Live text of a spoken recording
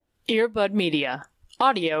Earbud Media.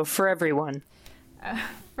 Audio for everyone.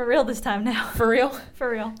 For real this time now. For real? For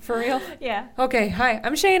real. For real? Yeah. Okay, hi,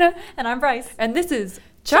 I'm Shayna. And I'm Bryce. And this is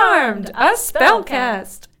Charmed, a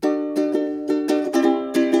Spellcast.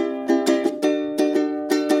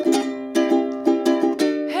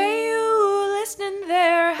 Hey, you listening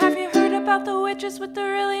there? Have you heard about the witches with the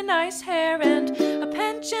really nice hair and a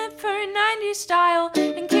penchant for 90s style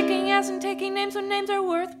and kicking ass and taking names when names are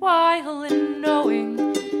worthwhile and knowing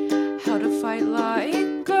how to fight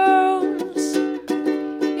like girls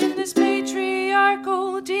in this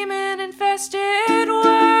patriarchal, demon-infested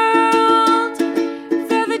world?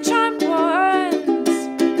 They're the charmed ones.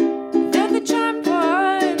 They're the charmed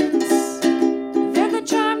ones. They're the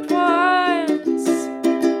charmed ones.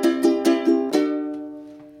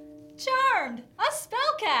 Charmed, a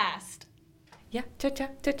spellcast. Yeah, cha-cha.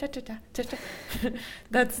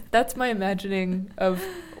 That's my imagining of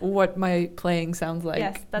what my playing sounds like.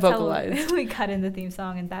 Yes, that's vocalized. how we cut in the theme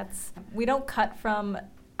song, and we don't cut from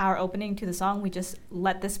our opening to the song. We just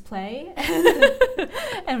let this play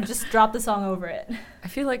and just drop the song over it. I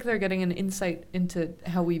feel like they're getting an insight into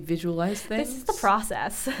how we visualize things. This is the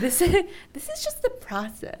process. This is just the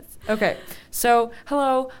process. Okay, so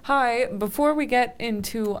hello, hi. Before we get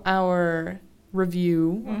into our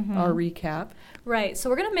review, our recap. Right, so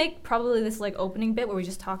we're going to make probably this like opening bit where we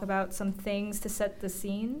just talk about some things to set the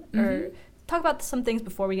scene, or talk about some things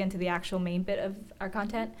before we get into the actual main bit of our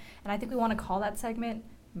content. And I think we want to call that segment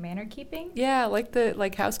Manor Keeping. Yeah,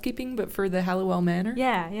 like housekeeping, but for the Hallowell Manor.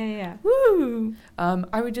 Yeah. Woo!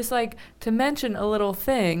 I would just like to mention a little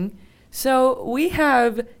thing. So we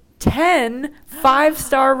have 10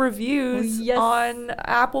 5-star reviews on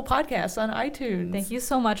Apple Podcasts, on iTunes. Thank you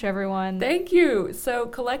so much, everyone. Thank you. So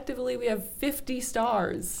collectively we have 50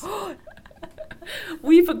 stars.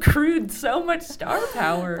 We've accrued so much star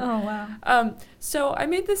power. Oh, wow. So I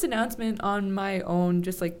made this announcement on my own,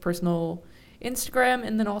 just like personal Instagram,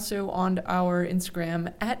 and then also on our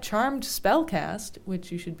Instagram at Charmed Spellcast,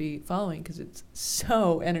 which you should be following because it's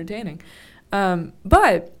so entertaining.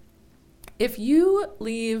 But if you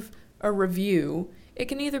leave a review, it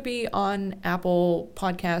can either be on Apple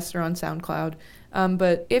Podcasts or on SoundCloud.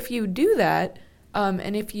 But if you do that,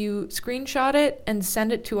 and if you screenshot it and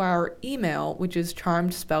send it to our email, which is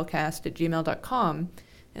charmedspellcast@gmail.com,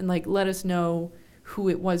 and like let us know who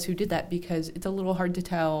it was who did that, because it's a little hard to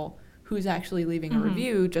tell who's actually leaving a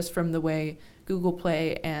review just from the way Google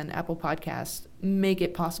Play and Apple Podcasts make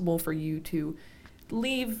it possible for you to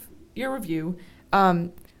leave your review.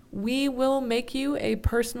 We will make you a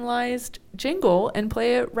personalized jingle and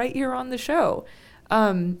play it right here on the show.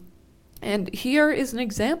 And here is an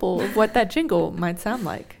example of what that jingle might sound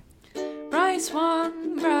like. Bryce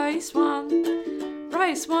Wong, Bryce Wong.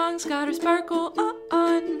 Bryce Wong's got her sparkle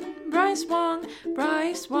on. Bryce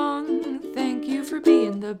Wong, thank you for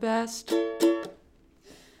being the best. I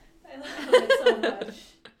love it so much.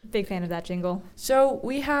 Big fan of that jingle. So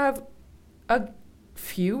we have a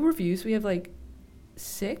few reviews. We have like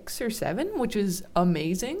 6 or 7, which is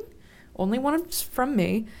amazing. Only one from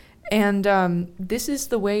me. And this is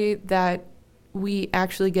the way that we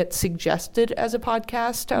actually get suggested as a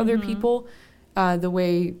podcast to other people. The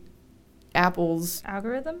way Apple's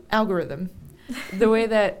algorithm. The way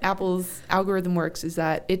that Apple's algorithm works is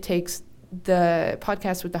that it takes the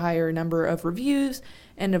podcast with the higher number of reviews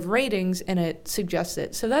and of ratings, and it suggests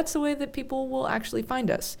it. So that's the way that people will actually find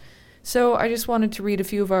us. So I just wanted to read a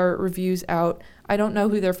few of our reviews out. I don't know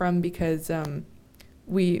who they're from because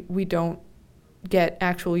we don't get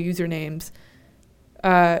actual usernames.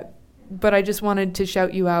 But I just wanted to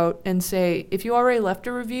shout you out and say, if you already left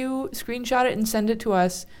a review, screenshot it and send it to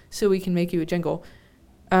us so we can make you a jingle.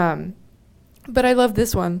 But I love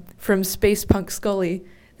this one from Space Punk Scully.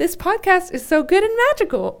 This podcast is so good and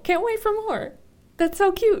magical. Can't wait for more. That's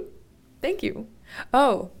so cute. Thank you.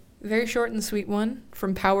 Oh, very short and sweet one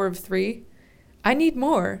from Power of 3. I need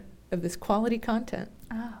more of this quality content.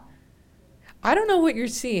 Oh. I don't know what you're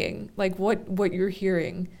seeing, like what you're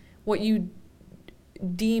hearing, what you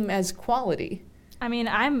deem as quality. I mean,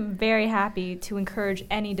 I'm very happy to encourage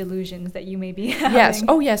any delusions that you may be having. Yes.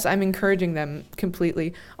 Oh, yes, I'm encouraging them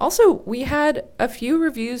completely. Also, we had a few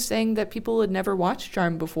reviews saying that people had never watched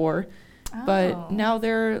Charmed before, but now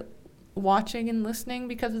they're watching and listening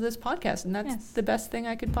because of this podcast, and that's the best thing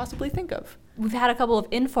I could possibly think of. We've had a couple of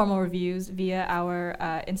informal reviews via our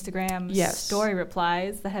Instagram story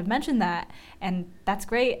replies that have mentioned that, and that's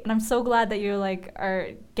great. And I'm so glad that you're are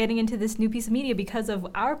getting into this new piece of media because of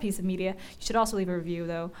our piece of media. You should also leave a review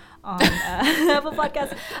though on Apple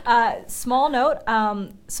Podcasts. Small note.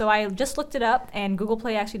 So I just looked it up, and Google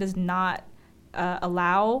Play actually does not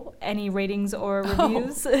allow any ratings or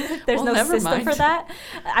reviews. There's well, no never system mind. for that.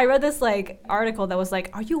 I read this like article that was like,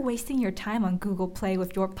 are you wasting your time on Google Play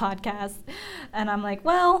with your podcast? And I'm like,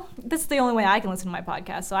 well, this is the only way I can listen to my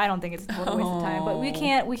podcast, so I don't think it's a total waste of time. But we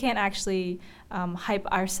can't actually hype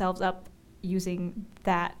ourselves up using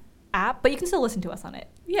that app, but you can still listen to us on it.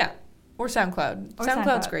 Yeah. Or SoundCloud.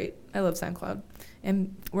 SoundCloud's great. I love SoundCloud.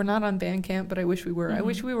 And we're not on Bandcamp, but I wish we were. I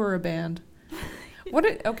wish we were a band.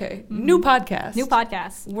 New podcast. New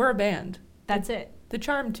podcast. We're a band. That's it. The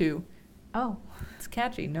Charm 2. Oh. It's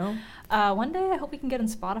catchy, no? One day I hope we can get on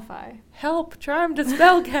Spotify. Help, Charm to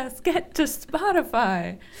Spellcast, get to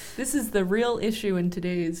Spotify. This is the real issue in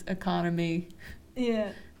today's economy.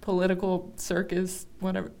 Yeah. Political circus,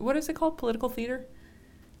 whatever. What is it called? Political theater?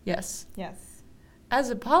 Yes. Yes. As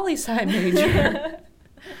a poli-sci major.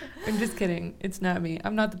 I'm just kidding. It's not me.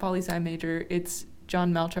 I'm not the poli-sci major. It's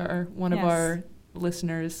John Malchar, one of our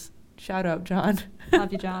listeners. Shout out, John.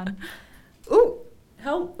 Love you, John. Ooh,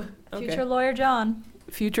 help. Future lawyer John.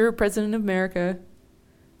 Future president of America.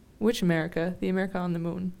 Which America? The America on the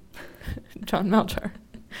moon. John Malchar.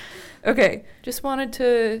 Okay, just wanted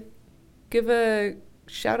to give a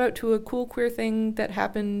shout out to a cool queer thing that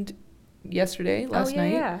happened yesterday, last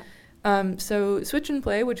night. Yeah. So Switch and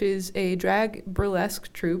Play, which is a drag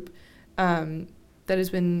burlesque troupe that has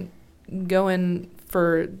been going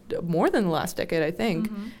for more than the last decade, I think.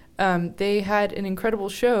 They had an incredible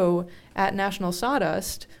show at National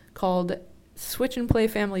Sawdust called Switch and Play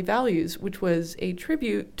Family Values, which was a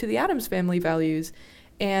tribute to the Addams Family values.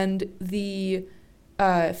 And the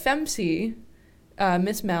FemC,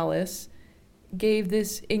 Miss Malice, gave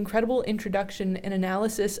this incredible introduction and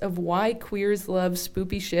analysis of why queers love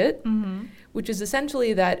spoopy shit, which is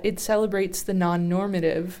essentially that it celebrates the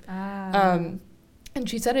non-normative. And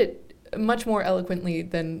she said it much more eloquently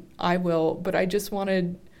than I will, but I just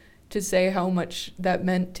wanted to say how much that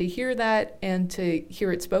meant to hear that and to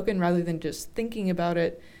hear it spoken rather than just thinking about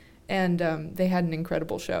it. And they had an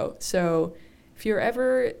incredible show. So if you're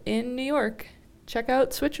ever in New York, check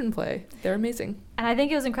out Switch and Play. They're amazing. And I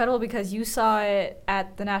think it was incredible because you saw it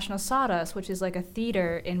at the National Sawdust, which is like a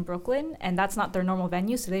theater in Brooklyn, and that's not their normal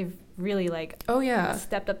venue, so they've really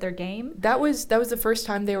stepped up their game. That was the first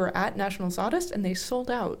time they were at National Sawdust, and they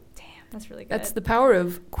sold out. Damn, that's really good. That's the power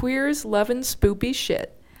of queers loving spoopy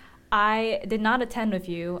shit. I did not attend with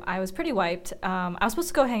you. I was pretty wiped. I was supposed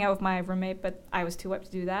to go hang out with my roommate, but I was too wiped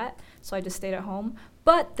to do that, so I just stayed at home.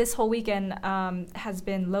 But this whole weekend has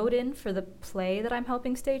been load-in for the play that I'm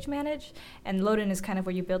helping stage manage, and load-in is kind of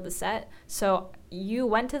where you build the set. So you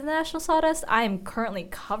went to the National Sawdust. I am currently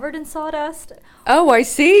covered in sawdust. Oh, I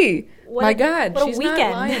see. My God, what she's a weekend.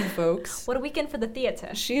 not lying, folks. What a weekend for the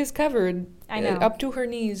theater. She is covered up to her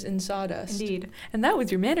knees in sawdust. Indeed. And that was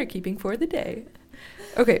your manner keeping for the day.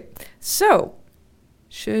 Okay, so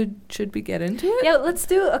should we get into it? Yeah, let's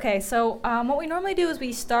do. Okay, so what we normally do is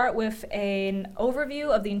we start with an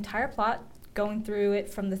overview of the entire plot, going through it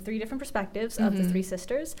from the three different perspectives of the three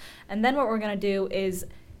sisters, and then what we're going to do is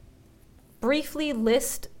briefly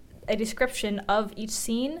list a description of each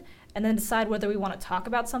scene, and then decide whether we want to talk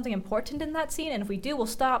about something important in that scene. And if we do, we'll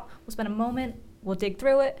stop. We'll spend a moment. We'll dig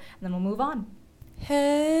through it, and then we'll move on.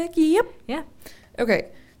 Heck yep. Yeah. Okay.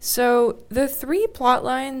 So the three plot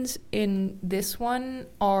lines in this one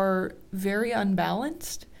are very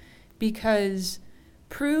unbalanced because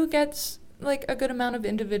Prue gets like a good amount of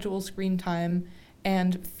individual screen time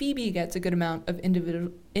and Phoebe gets a good amount of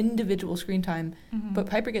individual screen time, but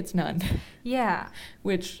Piper gets none. Yeah.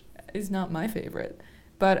 Which is not my favorite.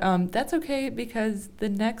 But that's okay because the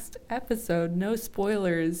next episode, no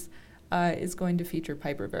spoilers, is going to feature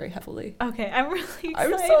Piper very heavily. Okay, I'm really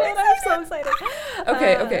excited. I'm so excited.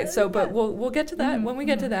 Okay. So, yeah. but we'll get to that when we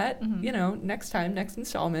get to that. You know, next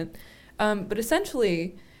installment. But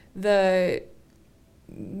essentially, the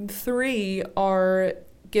three are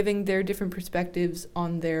giving their different perspectives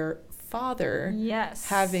on their father. Yes.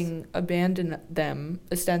 Having abandoned them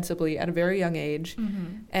ostensibly at a very young age,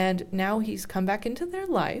 and now he's come back into their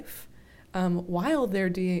life. While they're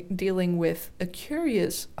dealing with a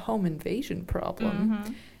curious home invasion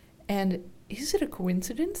problem. And is it a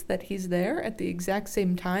coincidence that he's there at the exact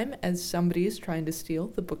same time as somebody is trying to steal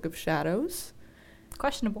the Book of Shadows?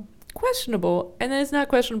 Questionable. And then it's not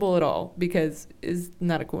questionable at all because it's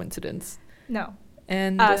not a coincidence. No.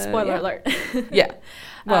 And spoiler alert. Yeah.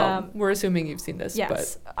 Well, we're assuming you've seen this.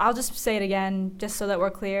 Yes. But I'll just say it again just so that we're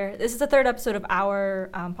clear. This is the third episode of our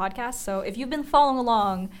podcast. So if you've been following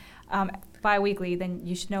along bi-weekly, then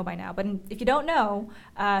you should know by now. But if you don't know,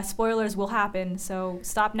 spoilers will happen. So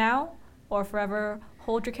stop now or forever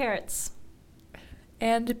hold your carrots.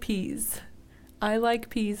 And peas. I like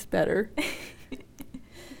peas better.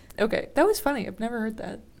 Okay, that was funny. I've never heard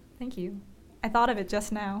that. Thank you. I thought of it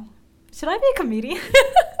just now. Should I be a comedian?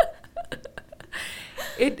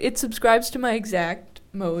 It subscribes to my exact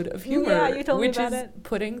mode of humor, Yeah, you told me which about is it.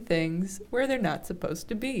 putting things where they're not supposed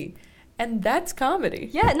to be. And that's comedy.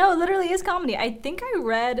 Yeah, no, it literally is comedy. I think I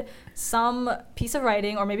read some piece of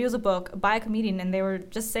writing, or maybe it was a book, by a comedian, and they were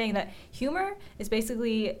just saying that humor is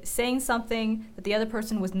basically saying something that the other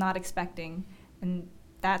person was not expecting. And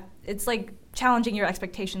that it's like challenging your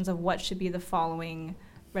expectations of what should be the following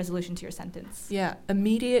resolution to your sentence. Yeah,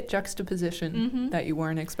 immediate juxtaposition that you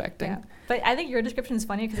weren't expecting. Yeah. But I think your description is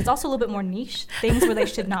funny because it's also a little bit more niche, things where they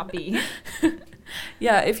should not be.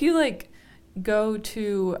 Yeah, if you like go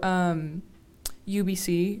to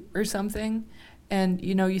UBC or something and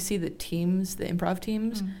you see the teams, the improv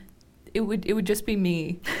teams, it would just be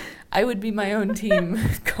me. I would be my own team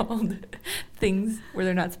called Things Where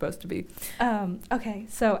They're Not Supposed to Be. Okay,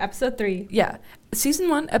 so episode 3. Yeah. Season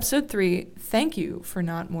 1, episode 3, Thank You for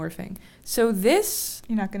Not Morphing. So this...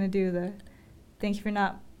 You're not going to do the thank you for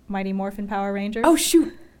not Mighty Morphin Power Rangers? Oh,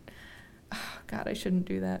 shoot. Oh, God, I shouldn't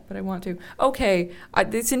do that, but I want to. Okay,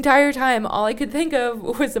 this entire time, all I could think of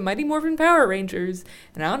was the Mighty Morphin Power Rangers.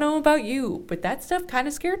 And I don't know about you, but that stuff kind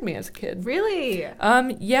of scared me as a kid. Really?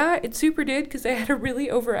 Yeah, it super did, because I had a really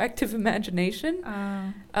overactive imagination.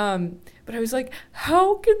 But I was like,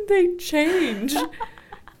 how can they change?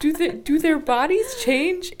 Do their bodies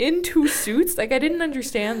change into suits? Like, I didn't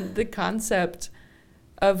understand the concept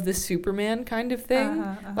of the Superman kind of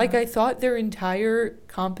thing. Like, I thought their entire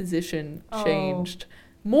composition changed.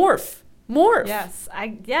 Morph. Yes.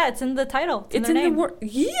 It's in the title. It's in the name. word.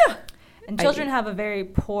 Yeah. And children have a very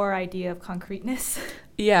poor idea of concreteness.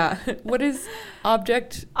 Yeah. What is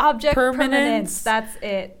object permanence? That's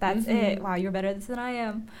it. That's it. Wow, you're better at this than I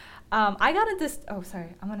am. I got into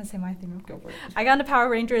I'm gonna say my thing real quick. Go for it. I got into Power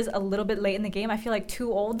Rangers a little bit late in the game. I feel like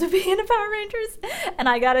too old to be into Power Rangers, and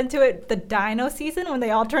I got into it the Dino season when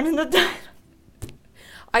they all turned into Dino.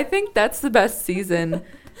 I think that's the best season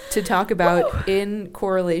to talk about in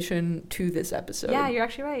correlation to this episode. Yeah, you're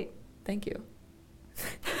actually right. Thank you.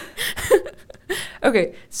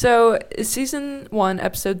 Okay, so season 1,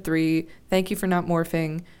 episode 3, Thank You for Not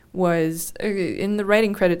Morphing, was in the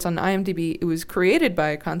writing credits on IMDb. It was created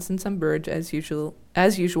by Constance Umbridge as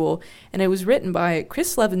usual, and it was written by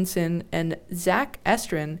Chris Levinson and Zach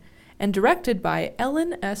Estrin, and directed by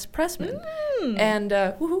Ellen S. Pressman. And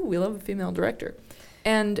we love a female director.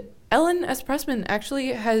 And Ellen S. Pressman actually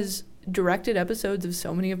has directed episodes of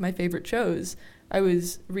so many of my favorite shows. I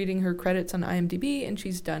was reading her credits on IMDb, and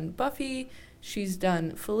she's done Buffy. She's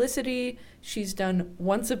done Felicity. She's done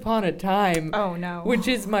Once Upon a Time. Oh, no. Which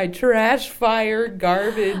is my trash fire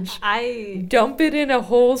garbage. I dump it in a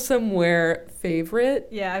hole somewhere favorite.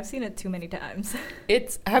 Yeah, I've seen it too many times.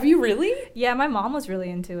 Have you really? Yeah, my mom was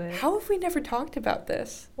really into it. How have we never talked about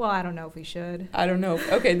this? Well, I don't know if we should. I don't know.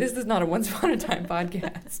 Okay, this is not a Once Upon a Time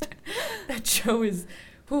podcast. That show is,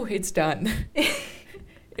 it's done.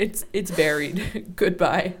 It's buried.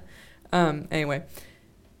 Goodbye. Anyway.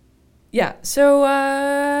 Yeah, so,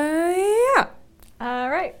 yeah. All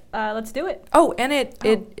right, let's do it. Oh, and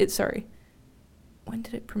it sorry. When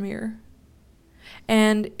did it premiere?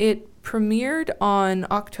 And it premiered on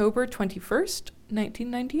October 21st,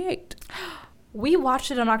 1998. We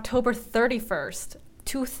watched it on October 31st,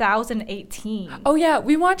 2018. Oh, yeah,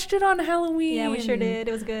 we watched it on Halloween. Yeah, we sure did.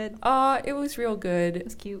 It was good. It was real good. It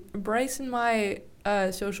was cute. Bryce and my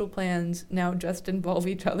social plans now just involve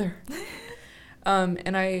each other.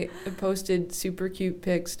 And I posted super cute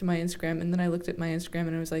pics to my Instagram, and then I looked at my Instagram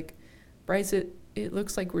and I was like, Bryce, it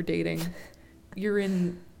looks like we're dating. You're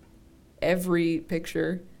in every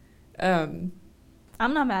picture. I'm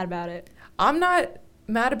not mad about it. I'm not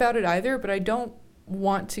mad about it either, but I don't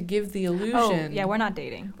want to give the illusion. Oh, yeah, we're not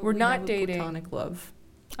dating. We're not dating. Platonic love.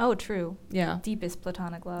 Oh, true. Yeah. Deepest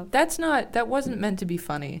platonic love. That wasn't meant to be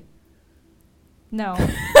funny. No.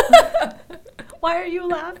 Why are you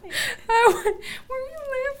laughing? Why are you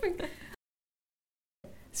laughing?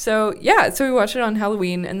 So we watched it on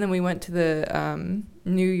Halloween, and then we went to the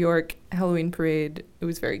New York Halloween parade. It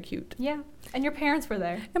was very cute. Yeah, and your parents were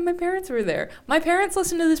there. And my parents were there. My parents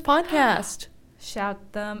listen to this podcast.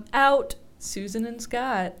 Shout them out. Susan and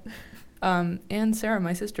Scott. And Sarah,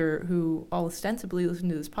 my sister, who all ostensibly listen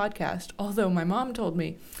to this podcast, although my mom told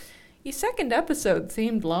me, your second episode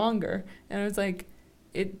seemed longer. And I was like,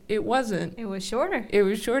 it wasn't. It was shorter. It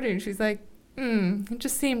was shorter. And she's like, it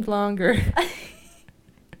just seemed longer.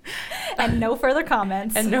 And no further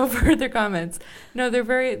comments. No, they're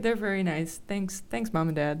very nice. Thanks, Mom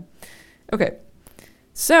and Dad. Okay.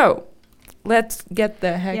 So, let's get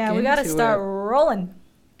the heck into it. Yeah, we got to start rolling.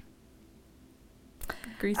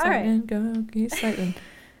 Grease All right. lightning, go Grease lightning.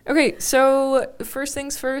 Okay, so first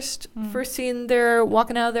things first. First scene, they're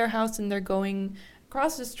walking out of their house and they're going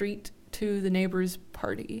across the street to the neighbor's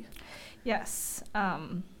party. Yes.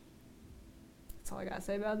 That's all I gotta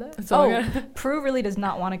say about that. That's all I got. Prue really does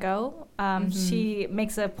not want to go. She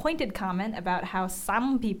makes a pointed comment about how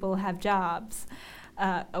some people have jobs.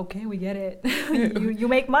 Okay, we get it. you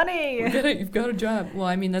make money. We get it. You've got a job. Well,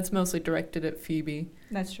 I mean, that's mostly directed at Phoebe.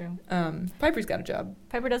 That's true. Piper's got a job.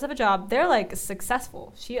 Piper does have a job. They're like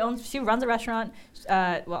successful. She runs a restaurant.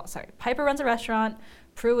 Piper runs a restaurant.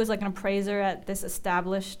 Prue is like an appraiser at this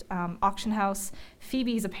established auction house.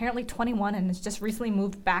 Phoebe is apparently 21 and has just recently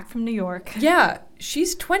moved back from New York. Yeah,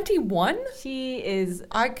 she's 21? She is.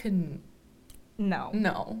 I couldn't. No.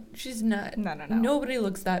 No, she's not. No. Nobody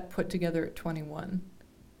looks that put together at 21.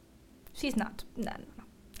 She's not. No.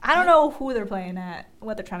 I don't know who they're playing at,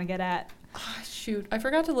 what they're trying to get at. Shoot, I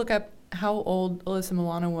forgot to look up how old Alyssa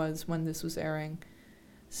Milano was when this was airing.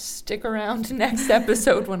 Stick around next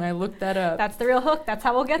episode when I look that up. That's the real hook. That's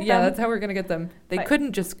how we'll get them. Yeah, that's how we're going to get them. They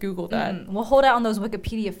couldn't just Google that. We'll hold out on those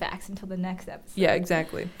Wikipedia facts until the next episode. Yeah,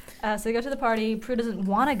 exactly. So they go to the party. Prue doesn't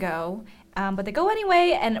want to go, but they go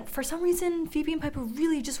anyway. And for some reason, Phoebe and Piper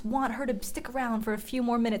really just want her to stick around for a few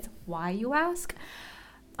more minutes. Why, you ask?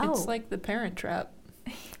 It's like the Parent Trap.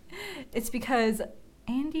 It's because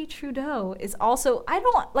Andy Trudeau is also,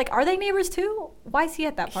 are they neighbors too? Why is he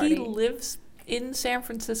at that party? He lives in San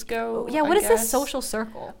Francisco. Yeah, what is this social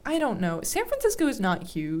circle? I don't know. San Francisco is not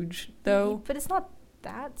huge, though. But it's not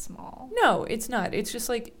that small. No, it's not. It's just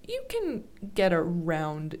like you can get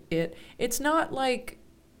around it. It's not like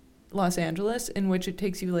Los Angeles, in which it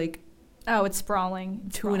takes you like it's sprawling.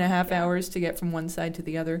 2.5 hours to get from one side to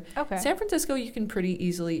the other. Okay. San Francisco, you can pretty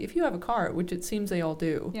easily, if you have a car, which it seems they all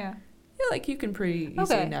do. Yeah. Like you can pretty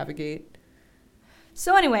easily navigate.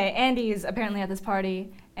 So anyway, Andy is apparently at this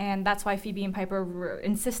party, and that's why Phoebe and Piper were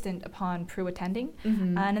insistent upon Prue attending.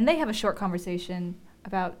 And then they have a short conversation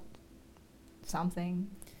about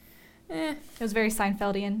something. It was very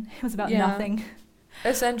Seinfeldian. It was about nothing.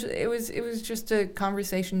 Essentially, it was just a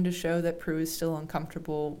conversation to show that Prue is still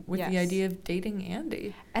uncomfortable with the idea of dating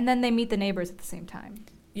Andy. And then they meet the neighbors at the same time.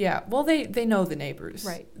 Yeah, well, they know the neighbors.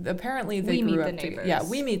 Right. Apparently, they grew up together. Yeah,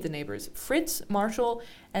 we meet the neighbors. Fritz, Marshall,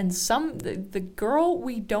 and the girl,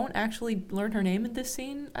 we don't actually learn her name in this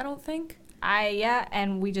scene, I don't think.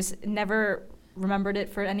 And we just never remembered it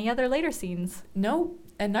for any other later scenes. No,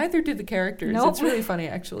 and neither do the characters. Nope. It's really funny,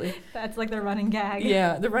 actually. That's like the running gag.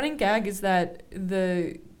 Yeah, the running gag is that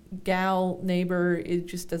the gal neighbor, it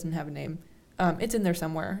just doesn't have a name. It's in there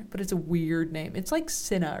somewhere, but it's a weird name. It's like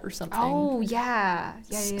Cinna or something. Oh, yeah.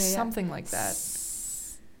 Something like that.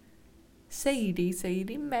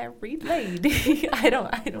 Sadie, married lady. I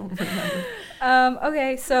don't remember.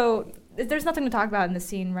 Okay, so there's nothing to talk about in this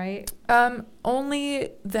scene, right?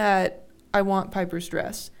 Only that I want Piper's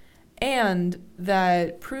dress, and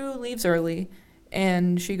that Prue leaves early,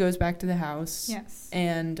 and she goes back to the house. Yes.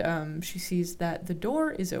 And she sees that the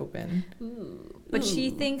door is open. Ooh. But she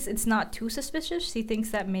thinks it's not too suspicious. She thinks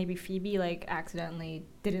that maybe Phoebe, accidentally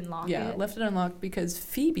didn't lock it. Yeah, left it unlocked because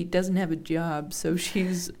Phoebe doesn't have a job, so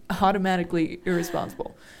she's automatically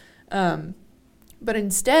irresponsible. But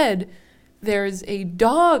instead, there's a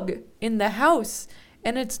dog in the house,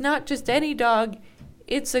 and it's not just any dog.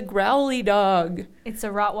 It's a growly dog. It's a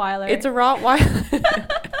Rottweiler. It's a Rottweiler.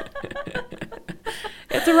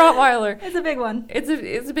 It's a Rottweiler. It's a big one.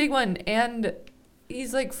 It's a big one, and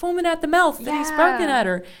he's like foaming at the mouth, and he's barking at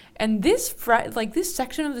her. And this this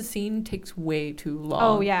section of the scene takes way too long.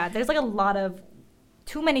 Oh yeah, there's a lot of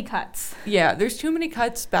too many cuts. Yeah, there's too many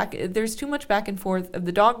cuts back. There's too much back and forth of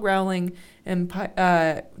the dog growling and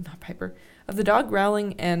of the dog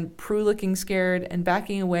growling and Prue looking scared and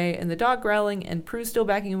backing away, and the dog growling and Prue still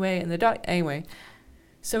backing away, and the dog anyway.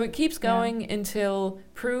 So it keeps going until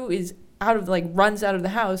Prue is runs out of the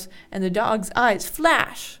house, and the dog's eyes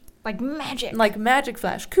flash. Like magic. Like magic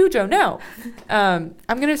flash. Cujo, no. I'm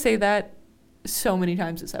going to say that so many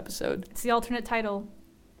times this episode. It's the alternate title.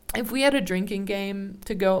 If we had a drinking game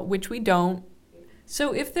to go, which we don't.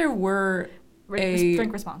 So if there were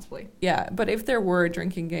drink responsibly. Yeah, but if there were a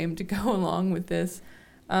drinking game to go along with this,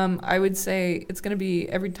 I would say it's going to be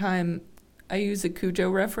every time I use a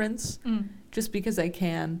Cujo reference, just because I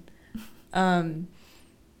can.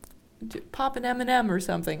 Pop an M&M or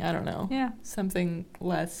something. I don't know. Yeah. Something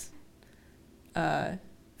less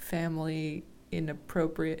family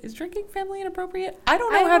inappropriate. Is drinking family inappropriate? I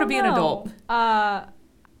don't know how to be an adult. I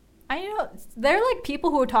know there are people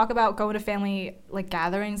who talk about going to family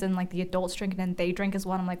gatherings and the adults drink and then they drink as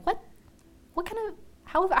well. I'm like, what kind of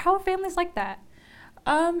how are families like that?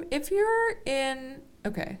 If you're in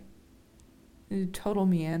Okay. Total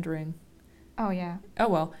meandering. Oh, yeah. Oh,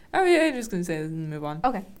 well. Oh, yeah, I'm just going to say this and move on.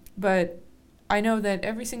 Okay. But I know that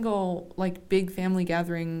every single, like, big family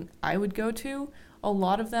gathering I would go to, a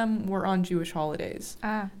lot of them were on Jewish holidays.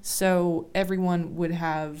 So everyone would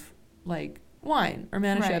have, like, wine or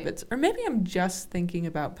Manischewitz. Or maybe I'm just thinking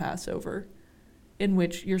about Passover, in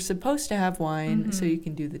which you're supposed to have wine so you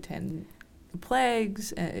can do the 10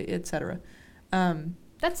 plagues, etc.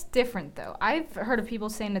 That's different, though. I've heard of people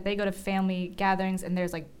saying that they go to family gatherings and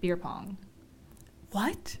there's, like, beer pong.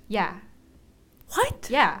 What? Yeah. What?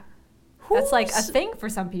 Yeah. That's, like, a thing for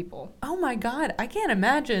some people. Oh, my God. I can't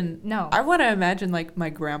imagine. No. I want to imagine, like, my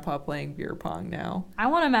grandpa playing beer pong now. I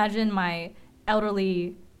want to imagine my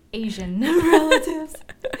elderly Asian relatives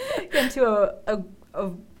get into a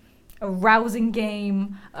rousing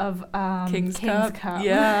game of King's Cup.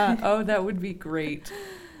 Yeah. Oh, that would be great.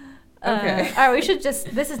 Okay. All right, we should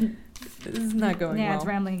just... This is not going well. Yeah, it's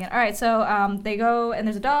rambling again. All right, so they go, and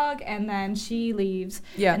there's a dog, and then she leaves.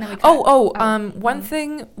 Yeah. And then we one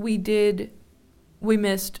thing we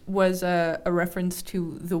missed was a reference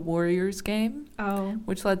to the Warriors game. Oh.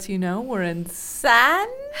 Which lets you know we're in San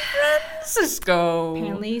Francisco.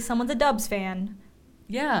 Apparently, someone's a Dubs fan.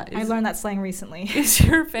 Yeah. I learned that slang recently. Is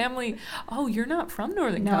your family... Oh, you're not from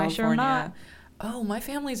Northern California. No, I sure am not. Oh, my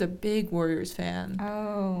family's a big Warriors fan.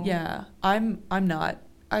 Oh. Yeah, I'm not.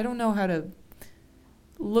 I don't know how to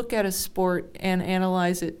look at a sport and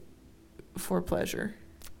analyze it for pleasure.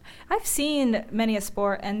 I've seen many a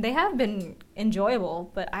sport, and they have been enjoyable,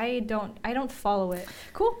 but I don't follow it.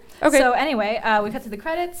 Cool. Okay. So anyway, we cut to the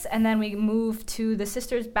credits, and then we move to the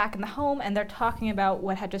sisters back in the home, and they're talking about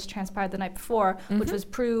what had just transpired the night before, which was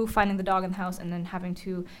Prue finding the dog in the house and then having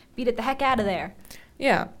to beat it the heck out of there.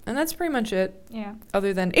 Yeah, and that's pretty much it. Yeah.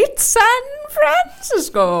 Other than, it's San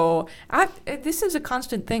Francisco. This is a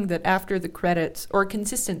constant thing that after the credits, or a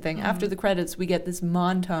consistent thing, after the credits, we get this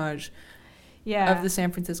montage of the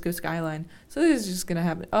San Francisco skyline. So this is just going to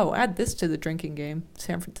happen. Oh, add this to the drinking game,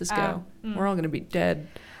 San Francisco. We're all going to be dead.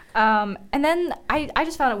 And then I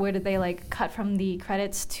just found it weird that they, like, cut from the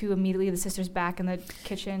credits to immediately the sisters back in the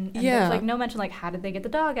kitchen. And there's, like, no mention, like, how did they get the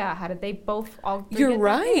dog out? How did they both all You're get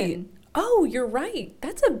right. in? Oh, you're right.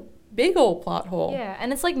 That's a big old plot hole. Yeah,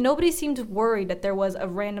 and it's like nobody seemed worried that there was a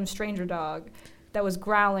random stranger dog that was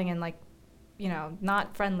growling and, like, you know,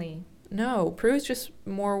 not friendly. No, Prue's just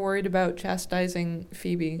more worried about chastising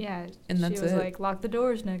Phoebe. Yeah, and that's she was like, lock the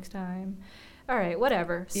doors next time. All right,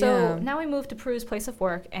 whatever. So now we move to Prue's place of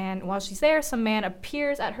work, and while she's there, some man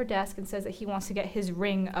appears at her desk and says that he wants to get his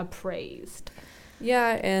ring appraised.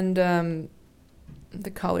 Yeah, and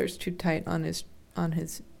the collar's too tight on his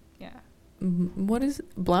yeah. What is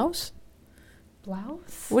it? Blouse?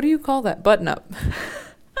 Blouse? What do you call that? Button up.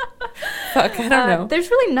 Fuck, I don't know. There's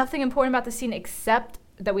really nothing important about the scene except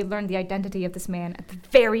that we learned the identity of this man at the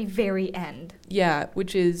very, very end. Yeah,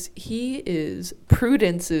 which is he is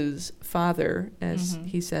Prudence's father, as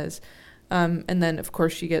he says. And then, of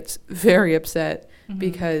course, she gets very upset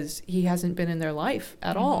because he hasn't been in their life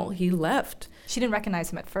at all. He left. She didn't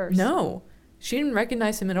recognize him at first. No, she didn't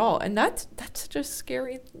recognize him at all. And that's just a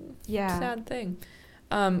scary, sad thing.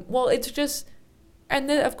 Well, it's just, and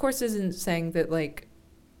that, of course, isn't saying that, like,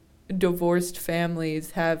 divorced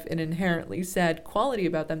families have an inherently sad quality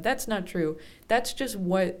about them. That's not true. That's just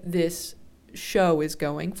what this show is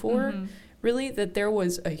going for. Really, that there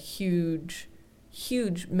was a huge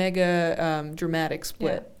mega dramatic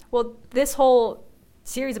split. Yeah. Well, this whole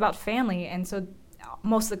series about family, and so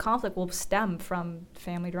most of the conflict will stem from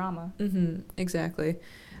family drama. Exactly.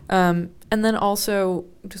 And then also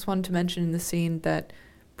just wanted to mention in the scene that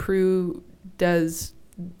Prue does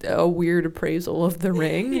a weird appraisal of the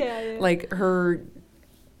ring. Like her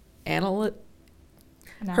analyzing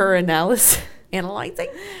her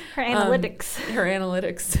analytics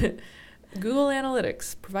Google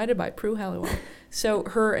Analytics provided by Prue Halliwell. So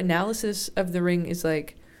her analysis of the ring is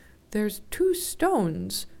like, there's 2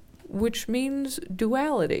 stones, which means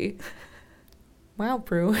duality. Wow,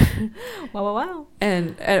 Prue. Wow.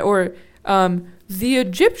 And the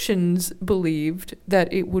Egyptians believed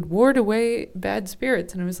that it would ward away bad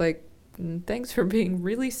spirits, and I was like, thanks for being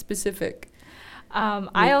really specific.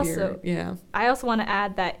 I also want to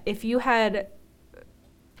add that if you had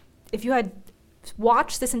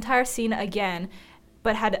watched this entire scene again,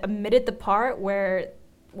 but had omitted the part where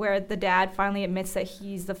the dad finally admits that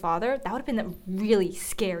he's the father, that would have been a really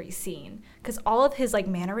scary scene. Because all of his, like,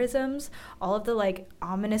 mannerisms, all of the, like,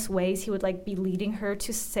 ominous ways he would, like, be leading her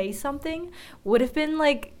to say something would have been,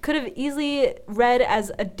 like, could have easily read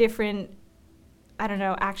as a different I don't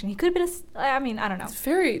know, action. He could have been I don't know. It's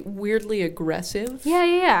very weirdly aggressive.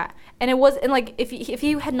 Yeah. And it was, and like, if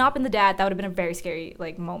he had not been the dad, that would have been a very scary,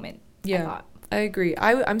 like, moment. Yeah, I agree.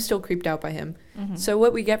 I'm still creeped out by him. Mm-hmm. So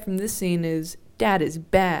what we get from this scene is Dad is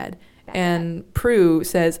bad. And Prue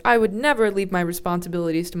says, I would never leave my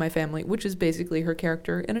responsibilities to my family, which is basically her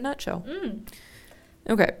character in a nutshell.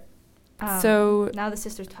 Okay. So now the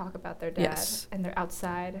sisters talk about their dad. Yes. And they're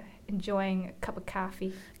outside enjoying a cup of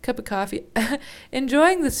coffee.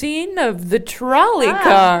 Enjoying the scene of the trolley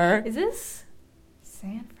car. Is this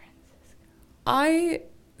San Francisco? I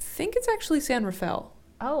think it's actually San Rafael.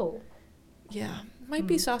 Oh. Yeah. Might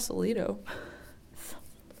be Sausalito.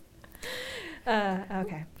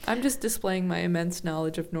 Okay. I'm just displaying my immense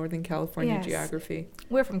knowledge of Northern California geography.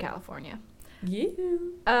 We're from California. Yeah.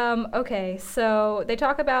 Okay, so they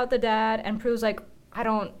talk about the dad, and Prue's like, I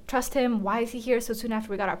don't trust him. Why is he here so soon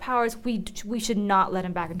after we got our powers? We should not let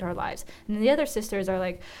him back into our lives. And then the other sisters are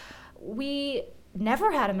like, we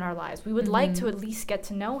never had him in our lives. We would like to at least get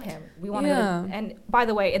to know him. We want to. And by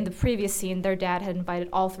the way, in the previous scene, their dad had invited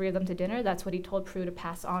all three of them to dinner. That's what he told Prue to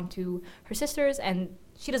pass on to her sisters, and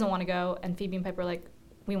she doesn't want to go. And Phoebe and Piper are like,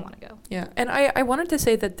 we want to go. Yeah, and I wanted to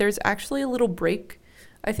say that there's actually a little break,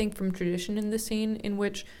 I think, from tradition in this scene, in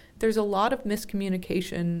which there's a lot of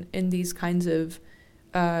miscommunication in these kinds of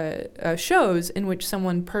shows in which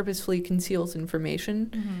someone purposefully conceals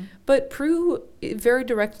information. But Prue very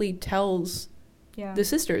directly tells the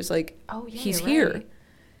sisters, like, he's here. Right.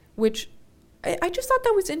 Which I just thought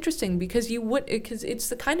that was interesting, because because it's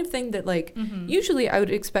the kind of thing that, like, usually I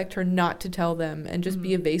would expect her not to tell them and just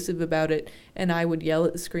be evasive about it, and I would yell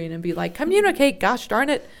at the screen and be like, communicate, gosh darn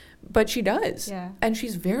it. But she does. Yeah. And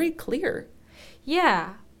she's very clear.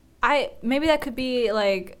 Yeah. Maybe that could be,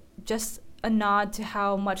 like, just a nod to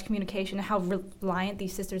how much communication, how reliant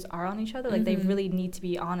these sisters are on each other. Like, they really need to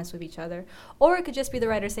be honest with each other. Or it could just be the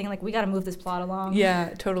writer saying, like, we got to move this plot along.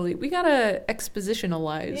 Yeah, totally. We got to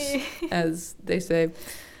expositionalize, as they say.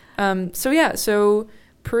 So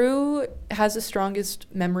Prue has the strongest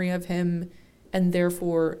memory of him, and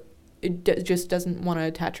therefore just doesn't want to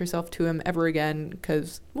attach herself to him ever again,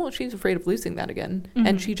 because, well, she's afraid of losing that again.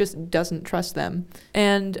 And she just doesn't trust them.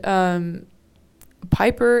 And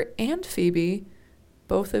Piper and Phoebe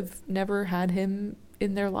both have never had him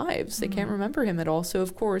in their lives. They can't remember him at all. So,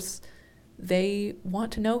 of course, they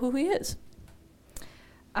want to know who he is.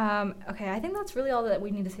 Okay, I think that's really all that we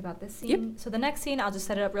need to say about this scene. Yep. So the next scene, I'll just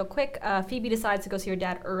set it up real quick. Phoebe decides to go see her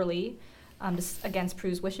dad early, just against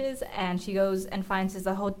Prue's wishes, and she goes and finds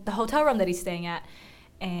the hotel room that he's staying at,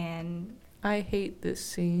 and I hate this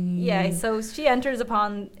scene. Yeah, so she enters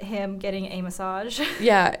upon him getting a massage.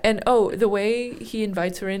 Yeah, and the way he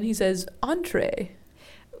invites her in, he says, entree.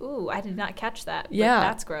 Ooh, I did not catch that. Yeah.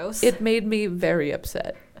 That's gross. It made me very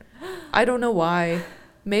upset. I don't know why.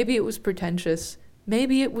 Maybe it was pretentious.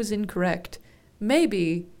 Maybe it was incorrect.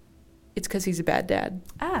 Maybe it's because he's a bad dad.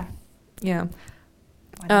 Yeah.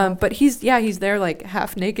 But he's there, like,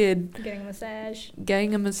 half naked. Getting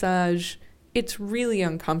a massage. It's really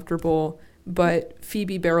uncomfortable. But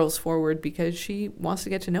Phoebe barrels forward because she wants to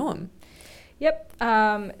get to know him. Yep.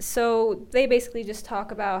 So they basically just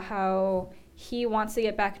talk about how he wants to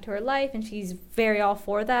get back into her life, and she's very all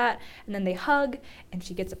for that. And then they hug, and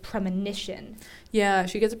she gets a premonition. Yeah,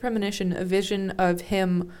 she gets a premonition, a vision of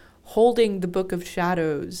him holding the Book of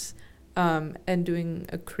Shadows, and doing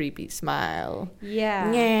a creepy smile.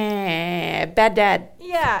 Yeah, bad dad.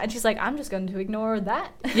 Yeah, and she's like, I'm just going to ignore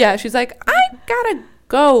that. Yeah, she's like, I gotta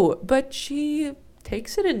go. But she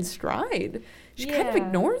takes it in stride. She kind of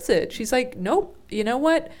ignores it. She's like, nope, you know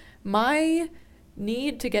what? My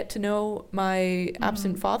need to get to know my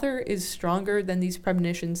absent father is stronger than these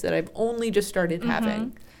premonitions that I've only just started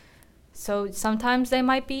having. So sometimes they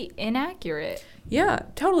might be inaccurate. Yeah,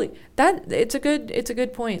 totally. It's a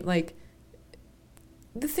good point. Like,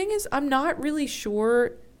 the thing is, I'm not really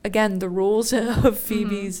sure, again, the rules of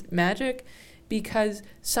Phoebe's magic, because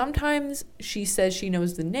sometimes she says she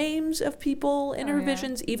knows the names of people in her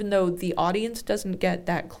visions, even though the audience doesn't get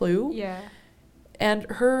that clue. Yeah. And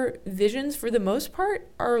her visions, for the most part,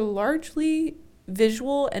 are largely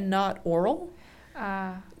visual and not oral.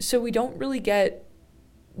 So we don't really get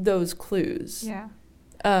those clues. Yeah.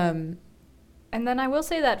 And then I will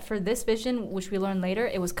say that for this vision, which we learn later,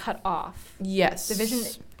 it was cut off. Yes. The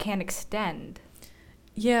vision can extend.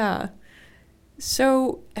 Yeah.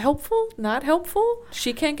 So, helpful? Not helpful?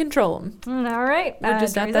 She can't control him. All right. We're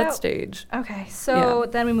just at that stage. Okay, so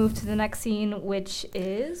then we move to the next scene, which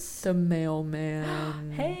is... The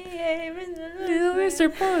mailman. Hey,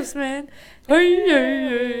 Mr. Postman.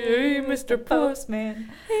 Hey, Mr.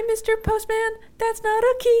 Postman. Hey, Mr. Postman, that's not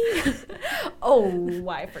a key. Oh,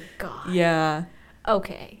 I forgot. Yeah.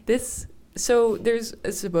 Okay. So there's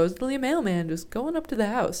supposedly a mailman just going up to the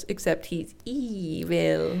house, except he's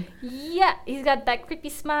evil. Yeah, he's got that creepy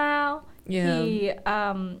smile. Yeah. He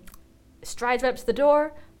strides right up to the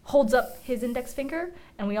door, holds up his index finger,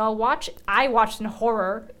 and we all watch. I watched in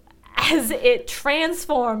horror as it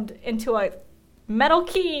transformed into a metal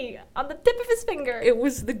key on the tip of his finger. It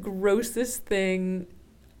was the grossest thing.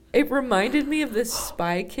 It reminded me of the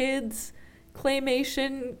Spy Kids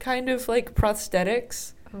claymation kind of like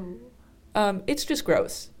prosthetics. Oh. It's just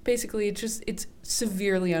gross. Basically, it's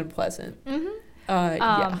severely unpleasant. Mm-hmm.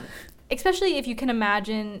 Yeah. Especially if you can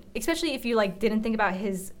imagine, especially if you like didn't think about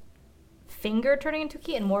his finger turning into a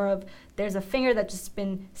key and more of there's a finger that's just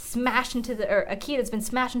been smashed into or a key that's been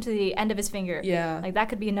smashed into the end of his finger. Yeah. Like that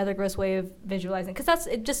could be another gross way of visualizing because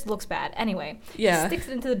it just looks bad. Anyway. Yeah. He sticks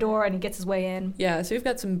it into the door and he gets his way in. Yeah, so we've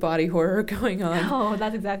got some body horror going on. Oh,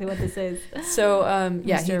 that's exactly what this is. So,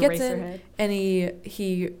 yeah, he gets Eraserhead. in and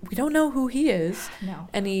we don't know who he is. No.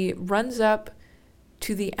 And he runs up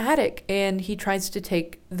to the attic and he tries to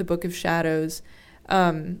take the Book of Shadows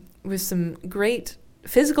with some great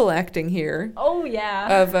physical acting here. Oh,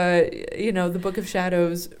 yeah. Of, the Book of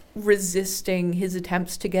Shadows resisting his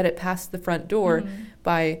attempts to get it past the front door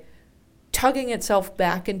by tugging itself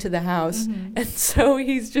back into the house. Mm-hmm. And so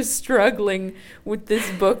he's just struggling with this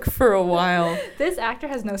book for a while. This actor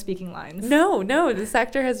has no speaking lines. No, this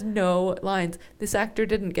actor has no lines. This actor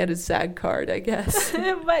didn't get his SAG card, I guess.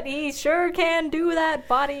 But he sure can do that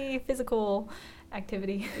body physical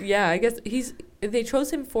activity. Yeah, I guess they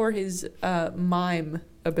chose him for his mime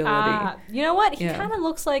ability. You know what? He kind of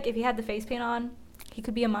looks like if he had the face paint on, he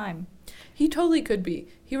could be a mime. He totally could be.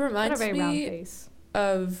 He reminds Got a very round me face.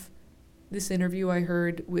 of this interview I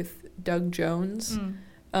heard with Doug Jones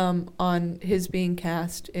on his being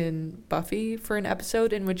cast in Buffy for an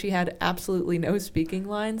episode in which he had absolutely no speaking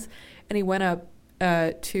lines, and he went up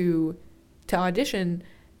to audition,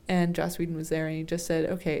 and Joss Whedon was there, and he just said,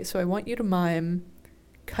 "Okay, so I want you to mime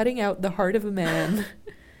cutting out the heart of a man."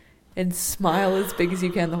 And smile as big as you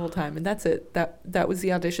can the whole time. And that's it. That was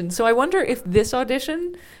the audition. So I wonder if this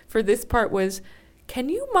audition for this part was, can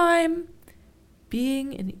you mime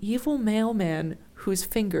being an evil mailman whose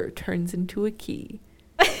finger turns into a key?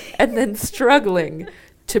 And then struggling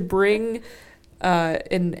to bring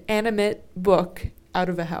an animate book out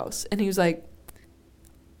of a house. And he was like,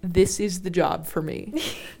 this is the job for me.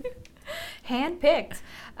 Handpicked.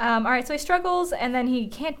 All right, so he struggles, and then he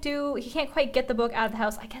can't quite get the book out of the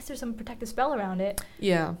house. I guess there's some protective spell around it.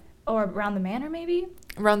 Yeah. Or around the manor, maybe?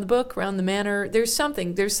 Around the book, around the manor. There's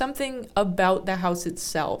something about the house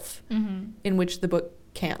itself in which the book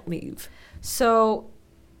can't leave. So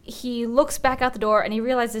he looks back out the door, and he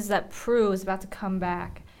realizes that Prue is about to come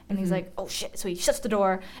back. And he's like, oh, shit. So he shuts the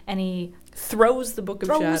door, and he throws the Book of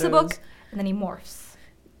Shadows. Throws the book, and then he morphs.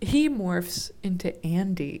 He morphs into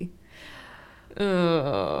Andy.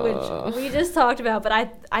 Which we just talked about, but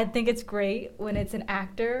I think it's great when it's an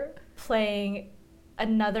actor playing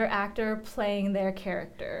another actor playing their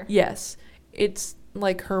character. Yes. It's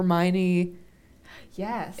like Hermione.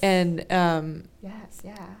 Yes. And yes,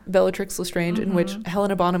 yeah. Bellatrix Lestrange, in which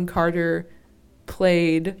Helena Bonham Carter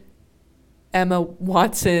played Emma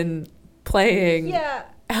Watson playing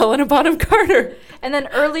Helena Bonham Carter. And then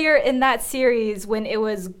earlier in that series, when it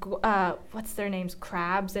was what's their names,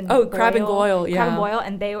 Crabs and Boyle. Crab and Goyle, yeah. Crab and Boyle,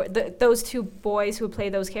 and they were those two boys who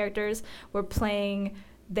played those characters were playing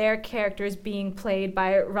their characters being played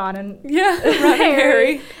by Ron and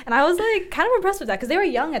Harry. And I was like kind of impressed with that because they were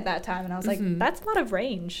young at that time, and I was like, that's a lot of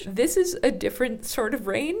range. This is a different sort of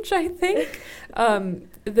range, I think.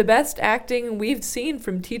 The best acting we've seen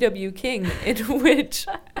from T.W. King, in which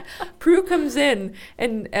Prue comes in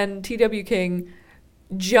and T.W. King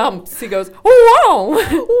jumps. He goes, "Oh, whoa!"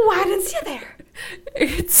 Ooh, I didn't see it there.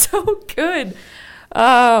 It's so good.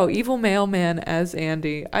 Oh, evil mailman as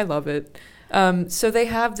Andy. I love it. So they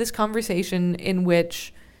have this conversation in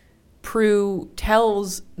which Prue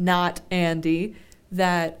tells not Andy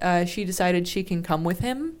that she decided she can come with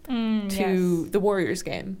him to the Warriors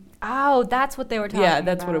game. Oh, that's what they were talking about. Yeah,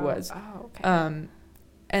 that's what it was. Oh, okay.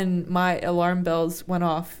 And my alarm bells went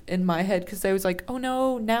off in my head because I was like, oh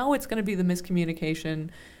no, now it's going to be the miscommunication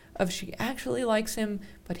of she actually likes him,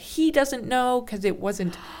 but he doesn't know because it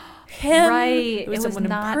wasn't him. Right. It was someone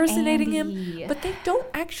impersonating him. But they don't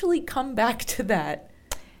actually come back to that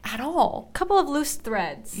at all. Couple of loose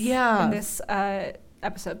threads in this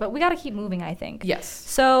episode, but we got to keep moving, I think. Yes.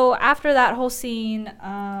 So after that whole scene,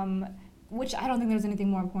 which I don't think there's anything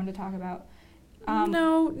more important to talk about.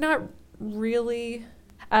 No, not really.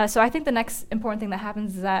 So I think the next important thing that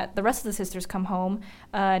happens is that the rest of the sisters come home.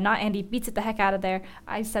 Not Andy beats it the heck out of there.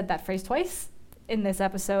 I said that phrase twice in this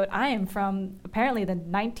episode. I am from apparently the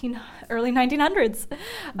early 1900s.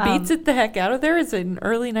 Beats it the heck out of there is an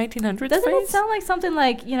early 1900s Doesn't phrase? it sound like something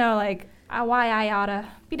like, why I oughta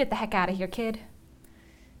beat it the heck out of here, kid?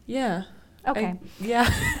 Yeah. Okay.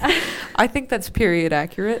 I think that's period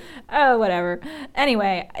accurate. Oh, whatever.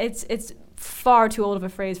 Anyway, it's far too old of a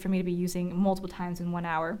phrase for me to be using multiple times in 1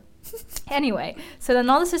 hour. Anyway, so then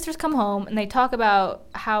all the sisters come home and they talk about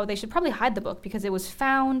how they should probably hide the book because it was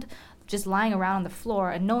found just lying around on the floor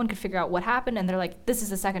and no one could figure out what happened. And they're like, this is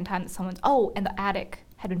the second time that and the attic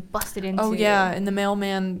had been busted into. Oh, yeah, and the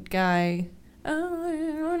mailman guy,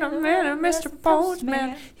 Mr.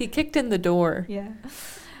 Postman, he kicked in the door. Yeah.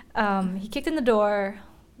 He kicked in the door.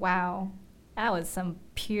 Wow. That was some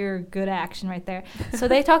pure good action right there. So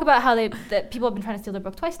they talk about how that people have been trying to steal their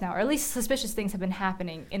book twice now, or at least suspicious things have been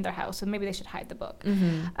happening in their house, so maybe they should hide the book.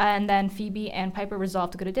 Mm-hmm. And then Phoebe and Piper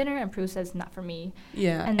resolve to go to dinner, and Prue says, not for me.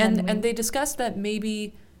 Yeah, and they discuss that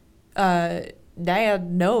maybe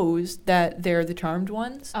Dad knows that they're the charmed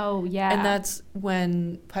ones. Oh, yeah. And that's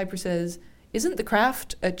when Piper says, isn't the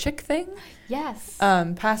craft a chick thing? Yes.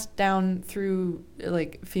 Passed down through,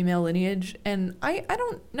 like, female lineage. And I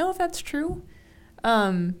don't know if that's true.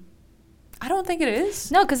 I don't think it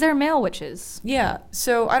is. No, because they're male witches. Yeah.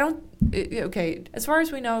 So I don't... Okay, as far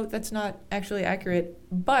as we know, that's not actually accurate.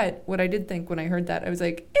 But what I did think when I heard that, I was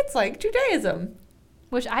like, it's like Judaism.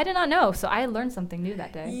 Which I did not know, so I learned something new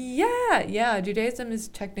that day. Yeah. Judaism is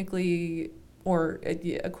technically, or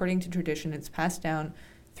according to tradition, it's passed down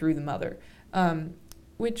through the mother.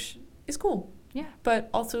 Which is cool. Yeah. But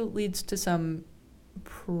also leads to some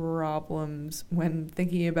problems when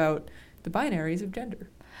thinking about the binaries of gender.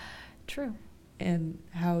 True. And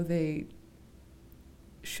how they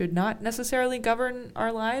should not necessarily govern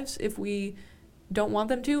our lives if we don't want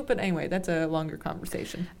them to. But anyway, that's a longer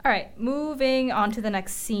conversation. All right. Moving on to the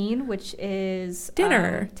next scene, which is...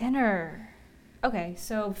 Dinner. Dinner. Okay,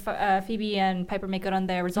 so Phoebe and Piper make good on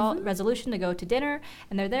their resolution to go to dinner,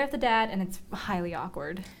 and they're there with the dad, and it's highly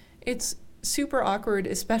awkward. It's super awkward,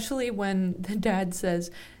 especially when the dad says,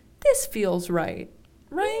 this feels right?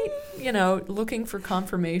 Looking for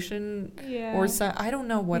confirmation. Yeah. Or I don't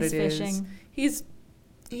know what it is. He's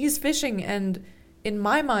fishing, and in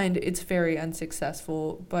my mind, it's very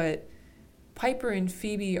unsuccessful, but Piper and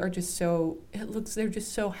Phoebe are just they're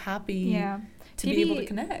just so happy. Yeah. To be able to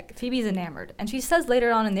connect. Phoebe's enamored. And she says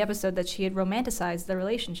later on in the episode that she had romanticized the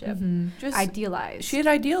relationship. Mm-hmm. Just idealized. She had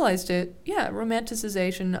idealized it. Yeah,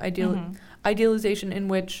 romanticization, idealization in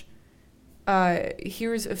which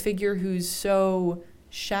here's a figure who's so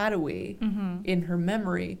shadowy in her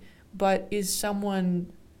memory, but is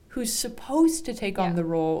someone who's supposed to take on the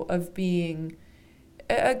role of being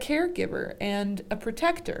a caregiver and a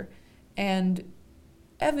protector. And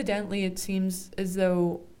evidently it seems as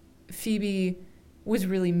though Phoebe was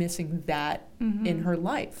really missing that in her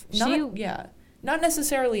life. Not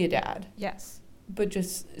necessarily a dad. Yes. But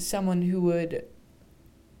just someone who would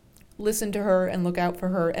listen to her and look out for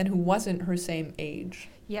her and who wasn't her same age.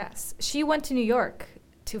 Yes. She went to New York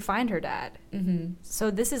to find her dad. Mm-hmm.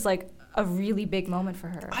 So this is like a really big moment for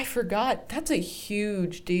her. I forgot. That's a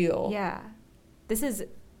huge deal. Yeah. This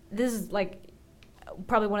is like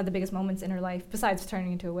probably one of the biggest moments in her life besides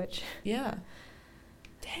turning into a witch. Yeah.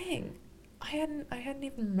 Dang. I hadn't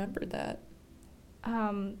even remembered that.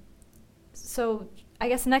 So I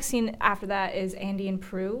guess the next scene after that is Andy and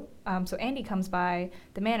Prue. So Andy comes by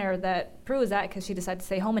the manor that Prue is at because she decided to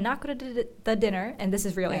stay home and not go to the dinner. And this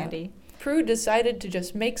is real Andy. Prue decided to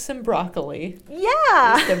just make some broccoli.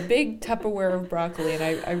 Yeah. Just a big Tupperware of broccoli, and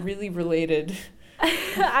I really related.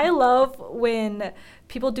 I love when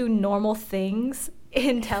people do normal things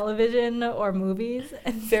in television or movies.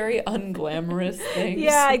 Very unglamorous things.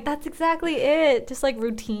 Yeah, that's exactly it. Just like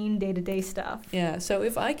routine day-to-day stuff. Yeah, so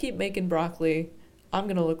if I keep making broccoli, I'm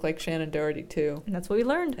going to look like Shannon Doherty too. And that's what we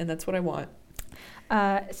learned. And that's what I want.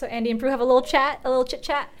 So Andy and Prue have a little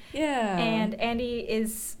chit-chat. Yeah. And Andy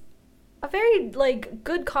is a very,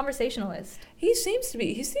 good conversationalist. He seems to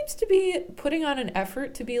be putting on an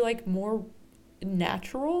effort to be, more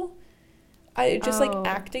natural.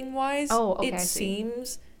 Acting wise, it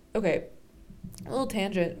seems okay. A little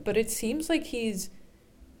tangent, but it seems like he's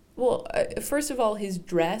Well, first of all, his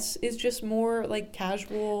dress is just more like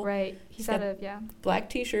casual. Right. He's got a black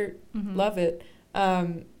t-shirt. Love it.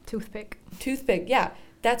 Toothpick. Yeah,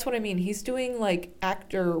 that's what I mean. He's doing like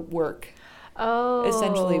actor work. Oh.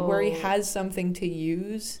 Essentially, where he has something to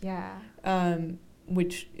use. Yeah.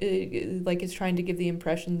 Which like is trying to give the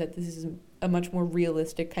impression that this is a much more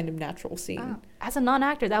realistic kind of natural scene. Oh. As a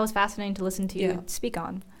non-actor, that was fascinating to listen to you speak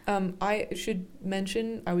on. I should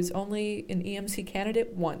mention I was only an EMC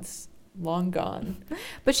candidate once, long gone.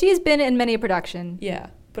 But she's been in many a production. Yeah,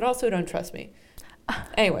 but also don't trust me.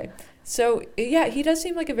 Anyway, so yeah, he does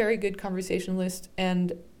seem like a very good conversationalist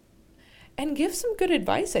and gives some good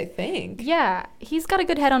advice, I think. Yeah, he's got a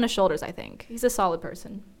good head on his shoulders, I think. He's a solid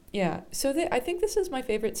person. Yeah, so I think this is my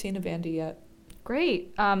favorite scene of Andy yet.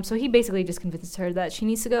 Great. So he basically just convinces her that she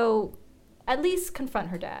needs to go at least confront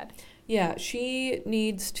her dad. Yeah, she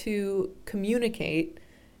needs to communicate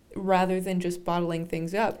rather than just bottling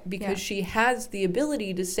things up because she has the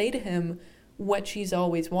ability to say to him what she's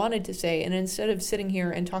always wanted to say. And instead of sitting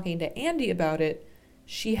here and talking to Andy about it,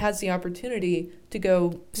 she has the opportunity to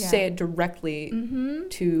go say it directly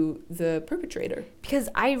to the perpetrator. Because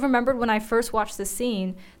I remembered when I first watched this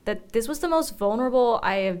scene that this was the most vulnerable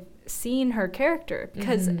I have seen her character,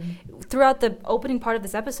 because throughout the opening part of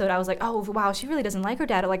this episode I was like, oh wow, she really doesn't like her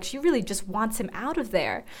dad, or like she really just wants him out of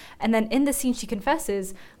there. And then in the scene she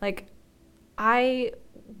confesses, like, I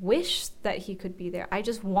wish that he could be there. I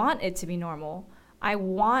just want it to be normal. I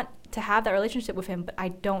want to have that relationship with him, but I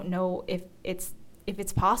don't know if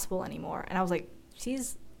it's possible anymore. And I was like,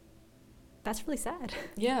 that's really sad.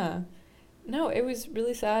 Yeah. No, it was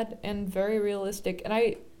really sad and very realistic. And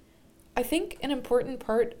I think an important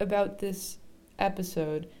part about this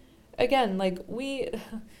episode, again, like we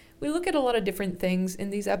look at a lot of different things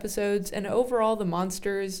in these episodes, and overall the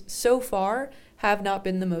monsters so far have not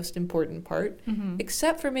been the most important part,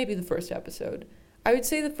 except for maybe the first episode. I would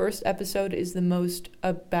say the first episode is the most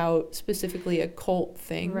about specifically occult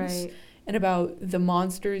things and about the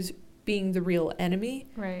monsters being the real enemy.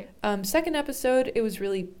 Right. Second episode, it was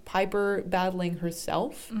really Piper battling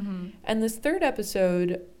herself. And this third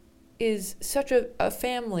episode is such a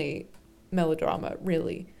family melodrama,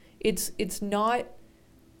 really. It's not,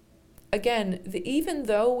 again, even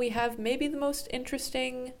though we have maybe the most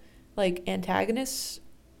interesting like antagonists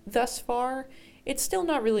thus far, it's still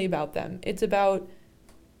not really about them. It's about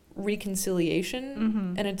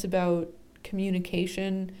reconciliation and it's about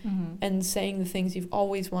communication and saying the things you've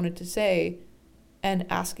always wanted to say and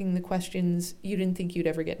asking the questions you didn't think you'd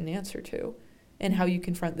ever get an answer to, and how you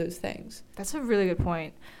confront those things. That's a really good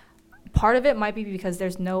point. Part of it might be because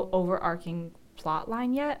there's no overarching plot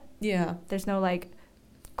line yet. Yeah. There's no like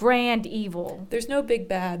grand evil. There's no big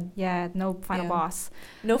bad. Yeah, no final boss.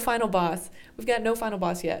 No final boss. We've got no final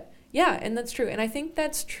boss yet. Yeah, and that's true. And I think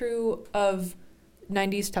that's true of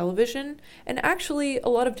 90s television, and actually a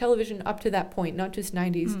lot of television up to that point, not just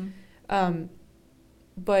 90s.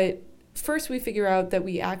 But first we figure out that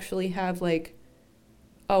we actually have like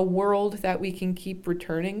a world that we can keep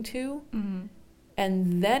returning to.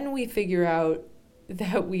 And then we figure out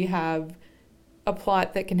that we have a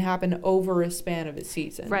plot that can happen over a span of a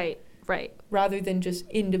season. Right. Rather than just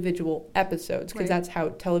individual episodes, because that's how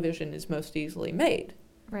television is most easily made.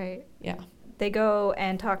 Right. Yeah. They go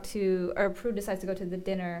and talk to, or Prue decides to go to the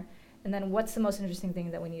dinner, and then what's the most interesting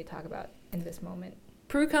thing that we need to talk about in this moment?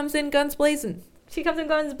 Prue comes in guns blazing. She comes in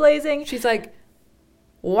guns blazing. She's like,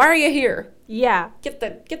 why are you here? Yeah. Get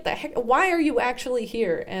the heck, why are you actually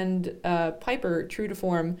here? And Piper, true to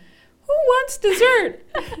form, who wants dessert?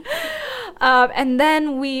 And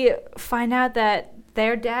then we find out that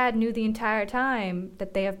their dad knew the entire time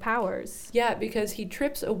that they have powers. Yeah, because he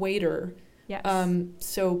trips a waiter. Yes.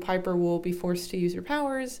 So Piper will be forced to use her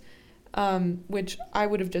powers, which I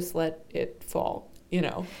would have just let it fall, you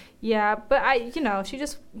know. Yeah, but she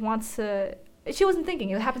just wants to. She wasn't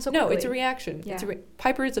thinking. It happened so quickly. No, it's a reaction. Yeah.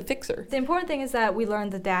 Piper is a fixer. The important thing is that we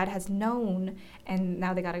learned the dad has known, and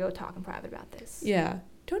now they got to go talk in private about this. Yeah.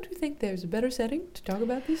 Don't you think there's a better setting to talk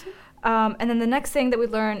about these things? And then the next thing that we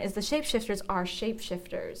learn is the shapeshifters are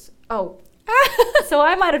shapeshifters. Oh. So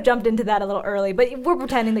I might have jumped into that a little early, but we're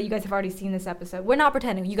pretending that you guys have already seen this episode. We're not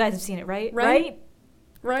pretending. You guys have seen it, right?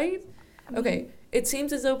 Right? Okay. It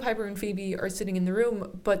seems as though Piper and Phoebe are sitting in the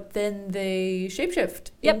room, but then they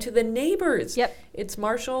shapeshift into the neighbors. Yep. It's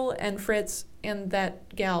Marshall and Fritz and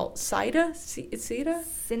that gal, Cinda? Cinda?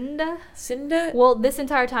 Well, this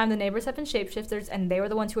entire time, the neighbors have been shapeshifters, and they were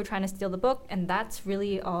the ones who were trying to steal the book, and that's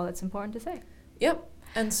really all that's important to say. Yep.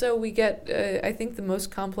 And so we get, I think, the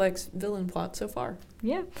most complex villain plot so far.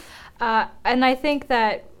 Yeah. And I think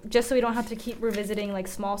that just so we don't have to keep revisiting like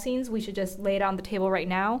small scenes, we should just lay it on the table right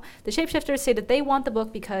now. The shapeshifters say that they want the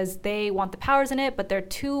book because they want the powers in it, but they're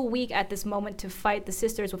too weak at this moment to fight the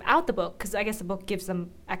sisters without the book, because I guess the book gives them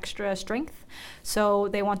extra strength. So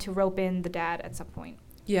they want to rope in the dad at some point.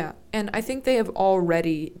 Yeah, and I think they have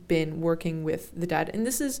already been working with the dad. And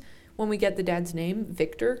this is when we get the dad's name,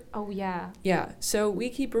 Victor. Oh, yeah. Yeah, so we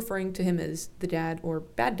keep referring to him as the dad or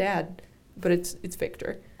bad dad, but it's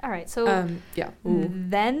Victor. All right, so yeah.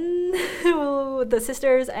 Then the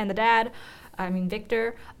sisters and the dad,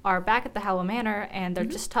 Victor, are back at the Hallow Manor, and they're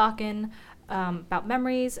just talking about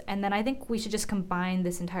memories. And then I think we should just combine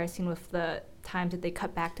this entire scene with the times that they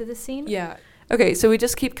cut back to this scene. Yeah. Okay, so we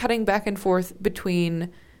just keep cutting back and forth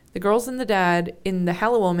between the girls and the dad in the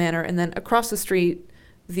Hallowell Manor, and then across the street,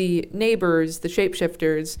 the neighbors, the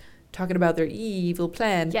shapeshifters, talking about their evil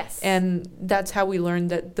plan. Yes. And that's how we learn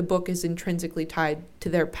that the book is intrinsically tied to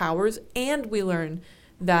their powers, and we learn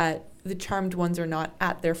that the charmed ones are not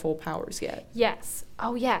at their full powers yet. Yes.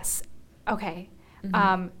 Oh, yes. Okay.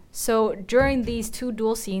 Mm-hmm. So during these two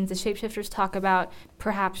duel scenes, the shapeshifters talk about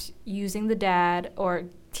perhaps using the dad or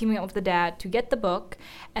teaming up with the dad to get the book,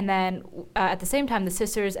 and then at the same time, the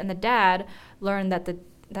sisters and the dad learn that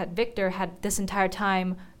that Victor had this entire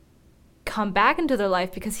time come back into their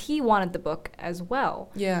life because he wanted the book as well.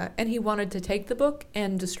 Yeah, and he wanted to take the book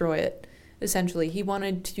and destroy it, essentially. He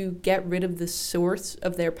wanted to get rid of the source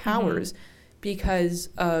of their powers because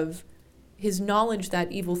of his knowledge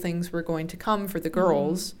that evil things were going to come for the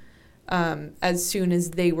girls as soon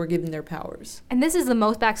as they were given their powers. And this is the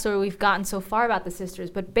most backstory we've gotten so far about the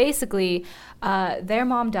sisters, but basically their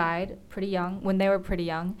mom died pretty young, when they were pretty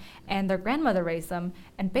young, and their grandmother raised them,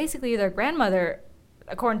 and basically their grandmother,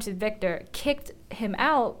 according to Victor, kicked him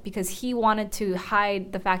out because he wanted to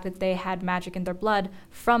hide the fact that they had magic in their blood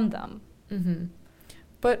from them. Mm-hmm.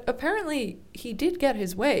 But apparently he did get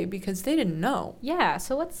his way because they didn't know. Yeah,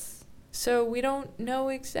 So we don't know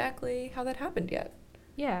exactly how that happened yet.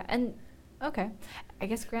 Yeah, and okay. I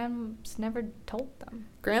guess Grams never told them.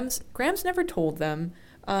 Grams never told them.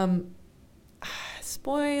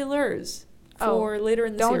 Spoilers for later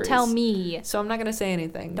in the series. Don't tell me. So I'm not going to say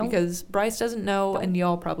anything because Bryce doesn't know and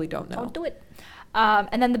y'all probably don't know. Don't do it.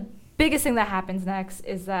 And then the biggest thing that happens next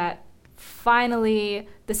is that finally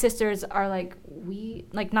the sisters are like,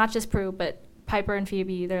 not just Prue, but Piper and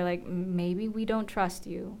Phoebe, they're like, maybe we don't trust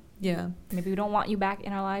you. Yeah. Maybe we don't want you back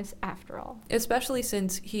in our lives after all. Especially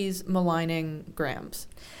since he's maligning Grams.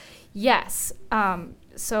 Yes. And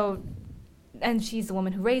she's the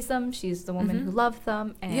woman who raised them. She's the woman who loved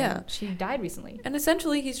them. And she died recently. And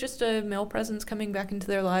essentially, he's just a male presence coming back into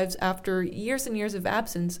their lives after years and years of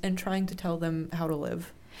absence and trying to tell them how to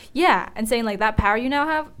live. Yeah. And saying, like, that power you now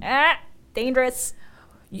have, dangerous.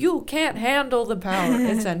 You can't handle the power,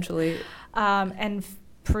 essentially. And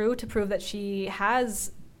Prue, to prove that she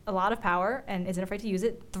has a lot of power and isn't afraid to use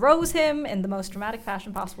it, throws him in the most dramatic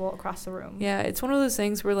fashion possible across the room. Yeah, it's one of those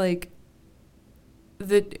things where, like,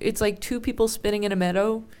 it's like two people spinning in a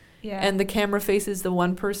meadow, and the camera faces the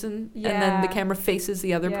one person, and then the camera faces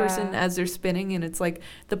the other person as they're spinning, and it's like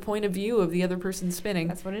the point of view of the other person spinning.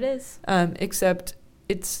 That's what it is. Except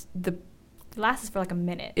it lasts for like a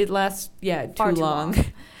minute. It lasts, too long.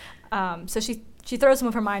 So she throws him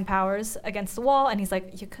with her mind powers against the wall, and he's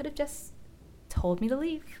like, you could have just told me to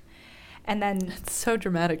leave. And then it's so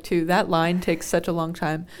dramatic too. That line takes such a long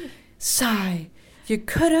time. Sigh. You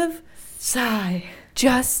could have, sigh,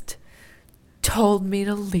 just told me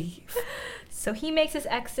to leave. So he makes his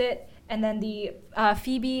exit, and then the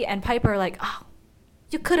Phoebe and Piper are like, oh,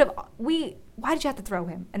 you could have, why did you have to throw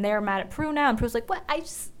him? And they're mad at Prue now, and Prue's like, what?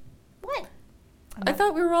 What? I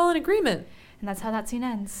thought we were all in agreement. And that's how that scene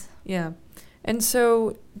ends. Yeah. And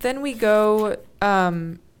so then we go,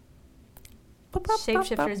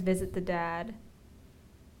 shapeshifters visit the dad.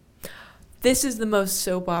 This is the most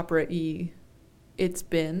soap opera-y it's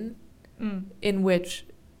been, in which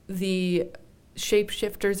the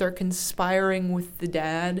shapeshifters are conspiring with the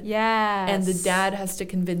dad. Yes. And the dad has to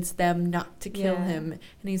convince them not to kill him.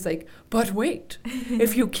 And he's like, but wait,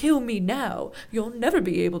 if you kill me now, you'll never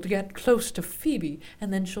be able to get close to Phoebe,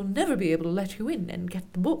 and then she'll never be able to let you in and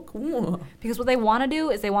get the book. Because what they want to do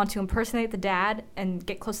is they want to impersonate the dad and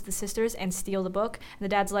get close to the sisters and steal the book. And the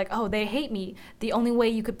dad's like, oh, they hate me. The only way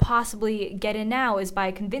you could possibly get in now is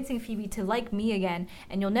by convincing Phoebe to like me again.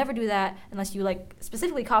 And you'll never do that unless you like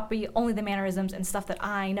specifically copy only the mannerisms and stuff that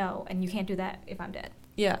I know, and you can't do that if I'm dead.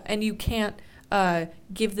 Yeah, and you can't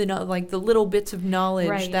give the little bits of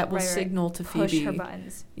knowledge that will signal to Phoebe. Push her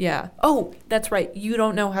buttons. Yeah. Oh, that's right. You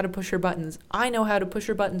don't know how to push her buttons. I know how to push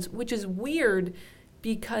her buttons, which is weird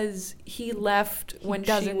because he left when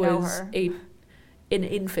she was an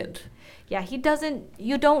infant. Yeah, he doesn't.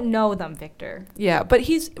 You don't know them, Victor. Yeah, but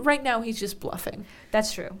right now he's just bluffing.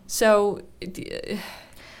 That's true. So,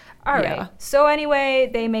 all right. So anyway,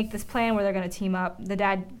 they make this plan where they're going to team up.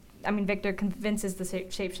 Victor convinces the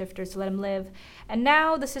shapeshifters to let him live. And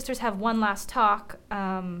now the sisters have one last talk.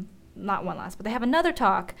 Not one last, but they have another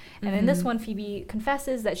talk. And in this one, Phoebe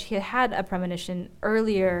confesses that she had a premonition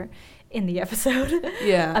earlier in the episode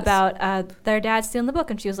about their dad stealing the book.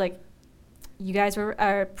 And she was like, you guys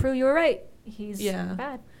Prue, you were right. He's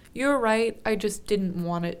bad. You were right. I just didn't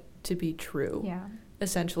want it to be true. Yeah.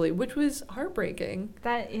 Essentially, which was heartbreaking.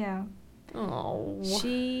 Oh.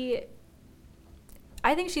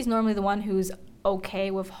 I think she's normally the one who's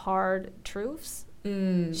okay with hard truths.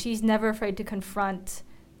 She's never afraid to confront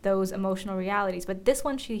those emotional realities. But this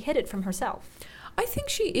one, she hid it from herself. I think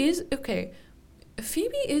she is. Okay.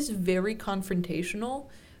 Phoebe is very confrontational,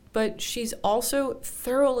 but she's also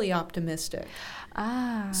thoroughly optimistic.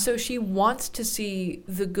 So she wants to see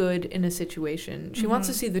the good in a situation. She wants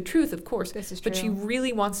to see the truth, of course. This is true. But she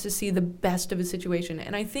really wants to see the best of a situation.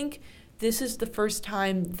 And I think this is the first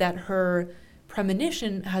time that her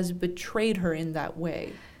premonition has betrayed her in that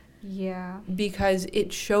way. Yeah. Because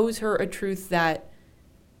it shows her a truth that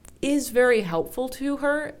is very helpful to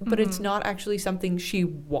her, but it's not actually something she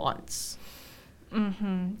wants.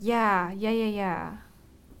 Yeah.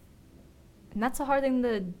 And that's a hard thing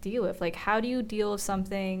to deal with. Like, how do you deal with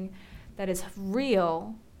something that is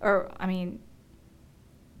real,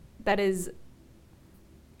 that is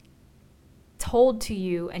told to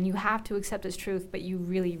you and you have to accept as truth, but you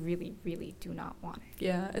really, really, really do not want it?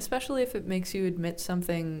 Yeah, especially if it makes you admit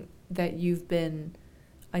something that you've been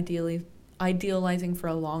idealizing for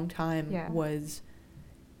a long time was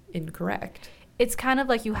incorrect. It's kind of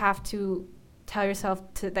like you have to tell yourself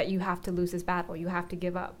that you have to lose this battle. You have to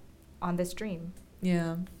give up on this dream.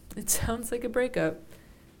 Yeah, it sounds like a breakup.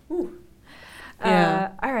 Ooh.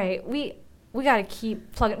 Yeah. All right, we gotta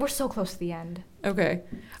keep plugging. We're so close to the end. Okay,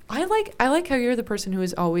 I like how you're the person who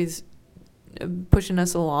is always pushing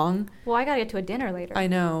us along. Well, I gotta get to a dinner later. I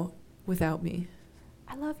know, without me.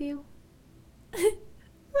 I love you.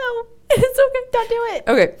 No, it's okay. Don't do it.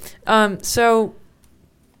 Okay. So.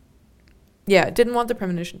 Yeah, didn't want the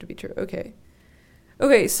premonition to be true.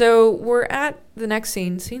 Okay, so we're at the next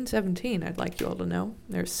scene 17, I'd like you all to know.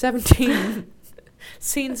 There's 17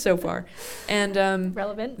 scenes so far. And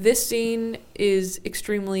relevant. This scene is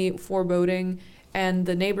extremely foreboding, and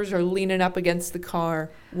the neighbors are leaning up against the car,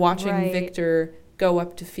 watching Victor go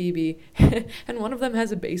up to Phoebe. And one of them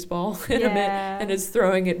has a baseball in a mitt and is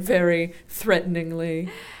throwing it very threateningly.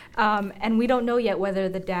 And we don't know yet whether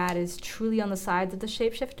the dad is truly on the side of the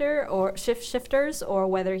shifters or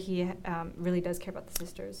whether he really does care about the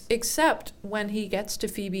sisters. Except when he gets to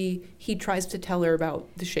Phoebe, he tries to tell her about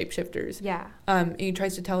the shapeshifters. Yeah. He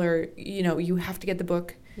tries to tell her, you have to get the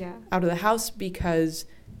book out of the house because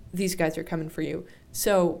these guys are coming for you.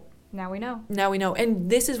 So now we know. And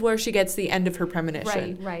this is where she gets the end of her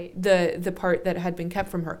premonition. Right. The part that had been kept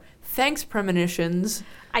from her. Thanks, premonitions.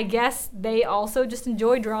 I guess they also just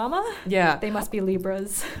enjoy drama. Yeah. They must be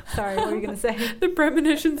Libras. Sorry, what were you going to say? The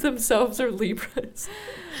premonitions themselves are Libras.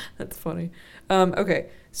 That's funny. Okay,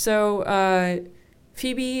 so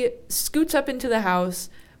Phoebe scoots up into the house,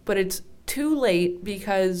 but it's too late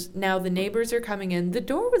because now the neighbors are coming in. The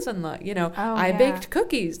door was unlocked. I baked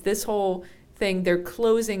cookies. This whole thing, they're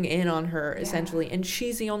closing in on her essentially, and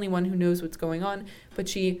she's the only one who knows what's going on, but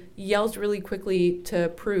she yells really quickly to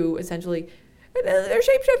Prue, essentially, they're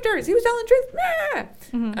shapeshifters, he was telling the truth.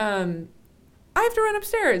 I have to run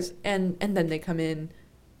upstairs, and then they come in,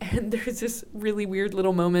 and there's this really weird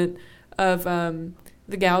little moment of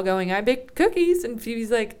the gal going, I baked cookies, and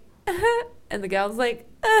Phoebe's like, and the gal's like,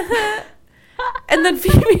 and then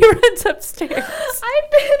Phoebe runs upstairs. I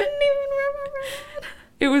didn't even remember that.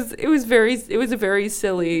 It was a very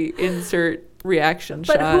silly insert reaction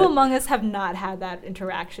shot. But who among us have not had that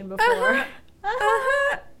interaction before?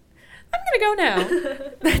 I'm gonna go now.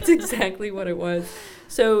 That's exactly what it was.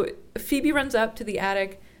 So Phoebe runs up to the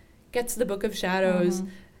attic, gets the Book of Shadows,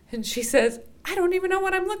 and she says, I don't even know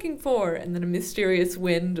what I'm looking for. And then a mysterious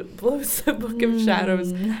wind blows the Book of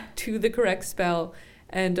Shadows to the correct spell.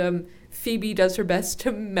 And Phoebe does her best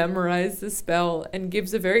to memorize the spell and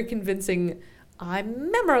gives a very convincing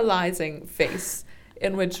I'm memorizing face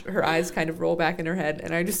in which her eyes kind of roll back in her head.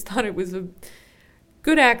 And I just thought it was a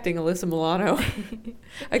good acting, Alyssa Milano.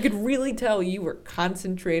 I could really tell you were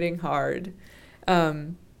concentrating hard.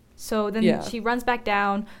 So then she runs back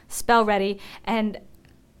down, spell ready, and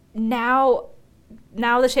now the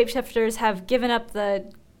shapeshifters have given up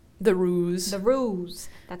the ruse. The ruse,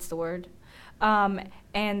 that's the word.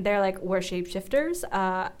 And they're like, we're shapeshifters,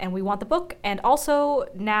 and we want the book. And also,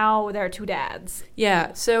 now there are 2 dads.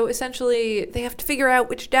 Yeah, so essentially, they have to figure out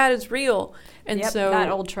which dad is real. And so that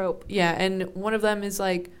old trope. Yeah, and one of them is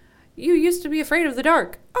like, you used to be afraid of the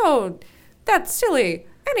dark. Oh, that's silly.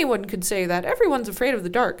 Anyone could say that. Everyone's afraid of the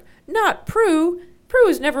dark. Not Prue. Prue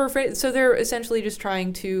is never afraid. So they're essentially just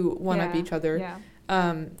trying to one-up each other. Yeah.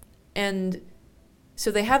 And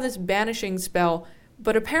so they have this banishing spell,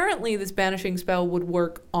 but apparently this banishing spell would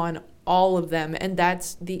work on all of them, and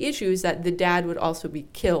that's the issue, is that the dad would also be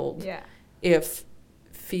killed if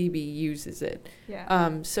Phoebe uses it.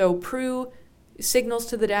 Yeah. So Prue signals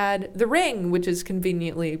to the dad the ring, which is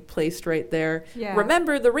conveniently placed right there. Yeah.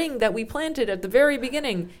 Remember the ring that we planted at the very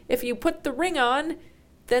beginning. If you put the ring on,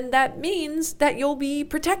 then that means that you'll be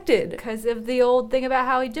protected. Because of the old thing about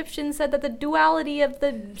how Egyptians said that the duality of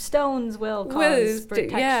the stones will cause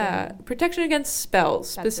protection. Yeah, protection against spells,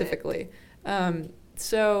 specifically.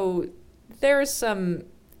 So there's some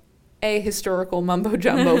ahistorical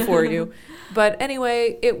mumbo-jumbo for you. But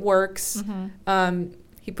anyway, it works. Mm-hmm.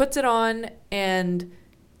 He puts it on, and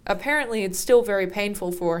apparently it's still very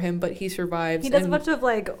painful for him, but he survives. He does a bunch of,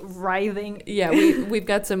 like, writhing. Yeah, we've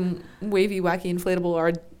got some wavy, wacky,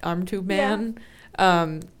 inflatable arm tube man.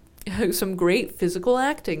 Yeah. Some great physical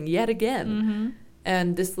acting, yet again. Mm-hmm.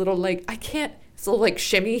 And this little, like, this little, like,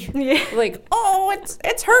 shimmy. Yeah. Like, oh,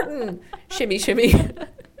 it's hurting. Shimmy, shimmy.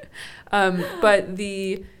 But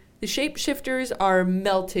the shapeshifters are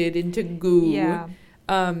melted into goo. Yeah.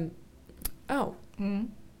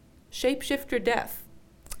 Shapeshifter death.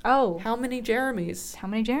 Oh. How many Jeremys?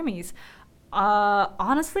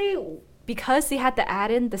 Honestly, because they had to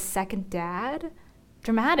add in the second dad,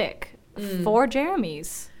 dramatic. 4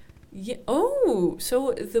 Jeremys. Yeah. Oh,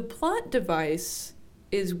 so the plot device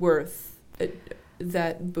is worth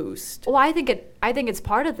that boost. Well, I think it's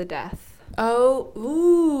part of the death. Oh,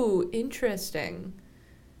 ooh, interesting.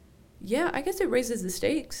 Yeah, I guess it raises the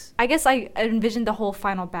stakes. I guess I envisioned the whole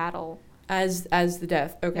final battle as the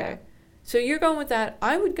death. Okay. Yeah. So you're going with that.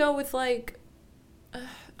 I would go with, like,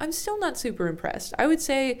 I'm still not super impressed. I would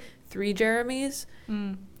say 3 Jeremys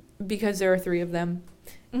because there are 3 of them.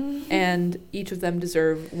 And each of them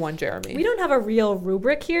deserve 1 Jeremy. We don't have a real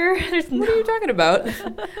rubric here. What are you talking about?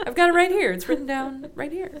 I've got it right here. It's written down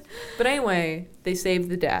right here. But anyway, they saved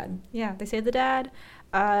the dad. Yeah, they saved the dad.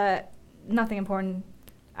 Nothing important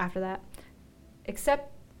after that.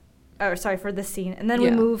 Except, for this scene. And then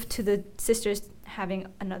we move to the sisters having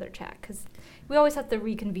another chat. Because we always have to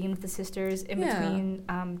reconvene with the sisters in between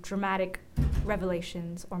dramatic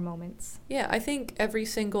revelations or moments. Yeah, I think every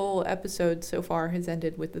single episode so far has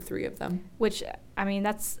ended with the 3 of them. Which, I mean,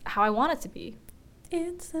 that's how I want it to be.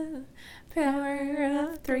 It's the power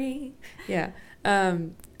of 3. Yeah.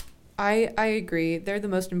 I agree. They're the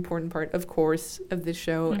most important part, of course, of this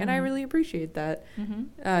show, and I really appreciate that.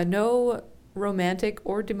 Mm-hmm. No romantic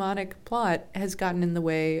or demonic plot has gotten in the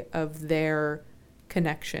way of their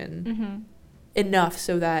connection enough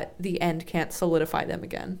so that the end can't solidify them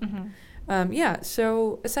again.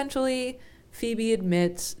 So essentially Phoebe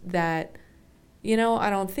admits that, I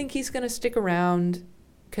don't think he's going to stick around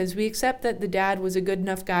because we accept that the dad was a good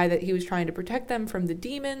enough guy that he was trying to protect them from the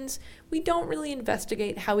demons. We don't really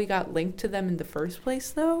investigate how he got linked to them in the first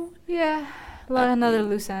place, though. Yeah, another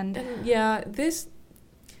loose end. And yeah, this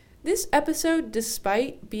episode,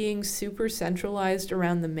 despite being super centralized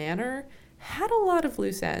around the manor, had a lot of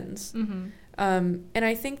loose ends. And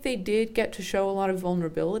I think they did get to show a lot of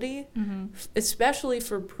vulnerability, especially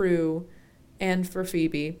for Prue and for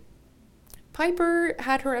Phoebe. Piper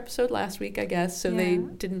had her episode last week, I guess, so they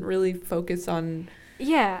didn't really focus on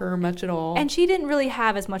her much at all. And she didn't really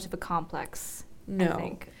have as much of a complex, no. I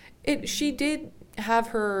think. She did have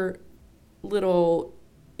her little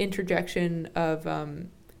interjection of,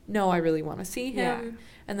 no, I really want to see him. Yeah.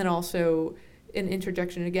 And then also an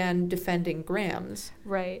interjection again defending Grams.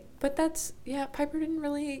 Right. But Piper didn't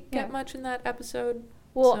really get much in that episode.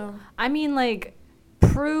 Well, so. I mean, like,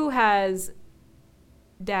 Prue has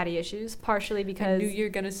daddy issues, partially because... I knew you were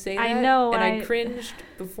going to say that. I know. And I cringed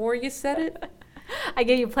before you said it. I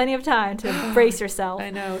gave you plenty of time to brace yourself. I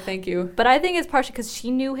know, thank you. But I think it's partially because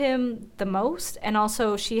she knew him the most, and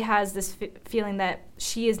also she has this feeling that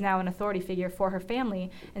she is now an authority figure for her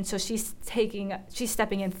family, and so she's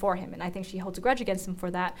stepping in for him, and I think she holds a grudge against him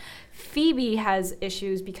for that. Phoebe has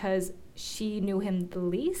issues because she knew him the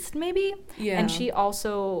least, maybe, and she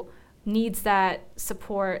also needs that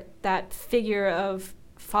support, that figure of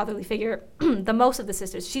fatherly figure. The most of the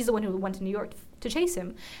sisters, she's the one who went to New York to chase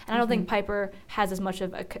him, and I don't think Piper has as much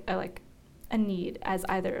of a need as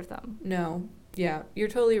either of them. No. Yeah, you're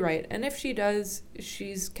totally right. And if she does,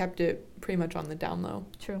 she's kept it pretty much on the down low.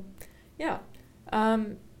 True. Yeah.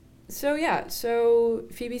 So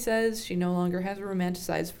Phoebe says she no longer has a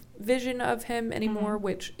romanticized vision of him anymore,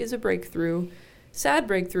 which is a breakthrough. Sad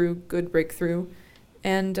breakthrough, good breakthrough.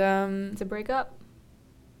 And it's a breakup.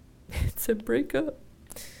 It's a breakup.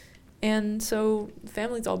 And so the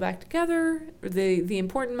family's all back together, the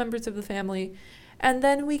important members of the family. And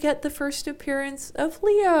then we get the first appearance of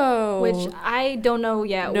Leo. Which I don't know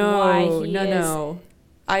yet why he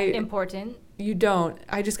is important. You don't.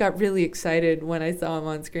 I just got really excited when I saw him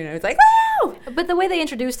on screen. I was like, woo! But the way they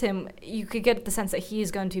introduced him, you could get the sense that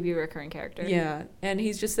he's going to be a recurring character. Yeah, and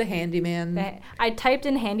he's just the handyman. I typed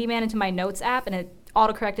in handyman into my notes app, and it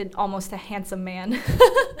autocorrected almost to handsome man.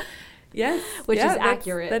 Yes. Which is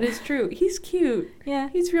accurate. That is true. He's cute. Yeah.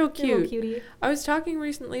 He's real cute. Little cutie. I was talking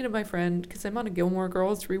recently to my friend, because I'm on a Gilmore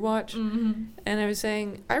Girls rewatch, and I was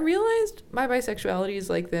saying, I realized my bisexuality is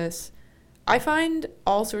like this. I find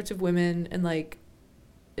all sorts of women and, like,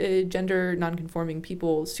 gender non-conforming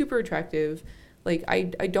people super attractive. Like, I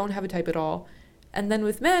don't have a type at all. And then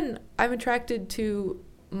with men, I'm attracted to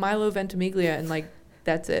Milo Ventimiglia, and, like,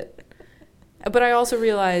 that's it. But I also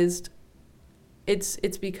realized it's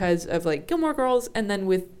because of, like, Gilmore Girls, and then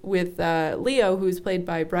with Leo, who's played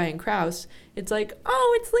by Brian Krause, it's like,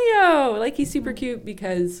 oh, it's Leo! Like, he's super cute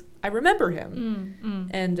because I remember him.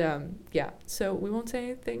 And, yeah, so we won't say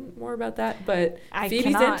anything more about that, but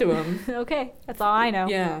Phoebe's into him. Okay, that's all I know.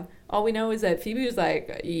 Yeah. All we know is that Phoebe was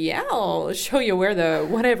like, yeah, I'll show you where the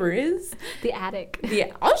whatever is. The attic.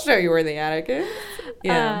 Yeah, I'll show you where the attic is.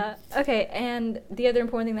 Yeah. Okay, and the other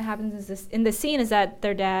important thing that happens is in this scene is that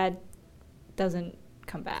their dad doesn't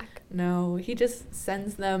come back. No, he just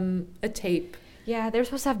sends them a tape. Yeah, they were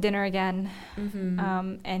supposed to have dinner again.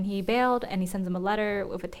 And he bailed, and he sends them a letter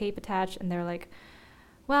with a tape attached, and they're like,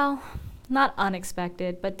 well, not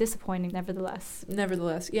unexpected, but disappointing nevertheless.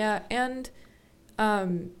 Yeah, and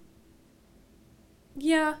and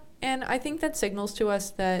I think that signals to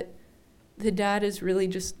us that the dad is really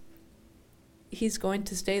just, he's going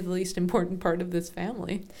to stay the least important part of this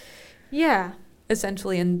family. Yeah.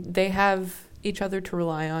 Essentially, and they have each other to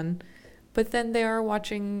rely on. But then they are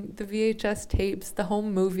watching the VHS tapes, the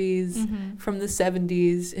home movies from the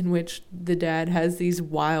 70s, in which the dad has these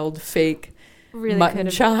wild, fake mutton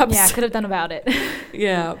chops. Yeah, could have done about it.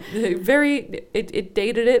 Yeah, it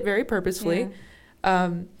dated it very purposefully.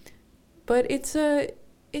 Yeah. But it's a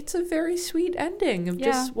very sweet ending of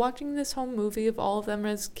just watching this home movie of all of them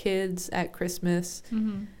as kids at Christmas.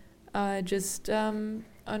 Just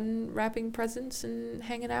unwrapping presents and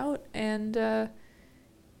hanging out, and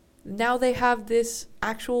now they have this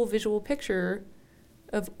actual visual picture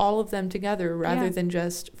of all of them together rather than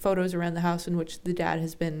just photos around the house in which the dad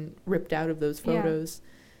has been ripped out of those photos.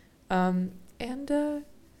 It's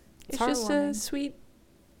just a sweet,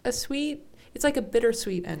 it's like a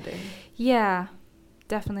bittersweet ending. Yeah,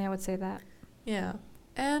 definitely I would say that. Yeah.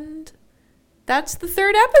 And that's the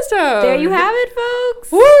third episode. There you have it,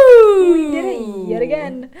 folks. Woo! We did it yet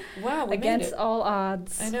again. Wow, we against made it. all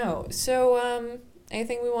odds. I know. So,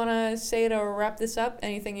 anything we want to say to wrap this up?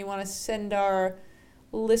 Anything you want to send our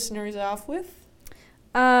listeners off with?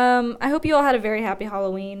 I hope you all had a very happy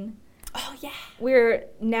Halloween. Oh, yeah. We're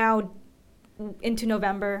now into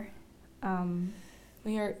November.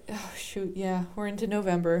 We are, we're into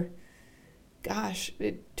November. Gosh,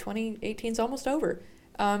 2018's almost over.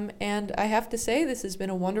 And I have to say, this has been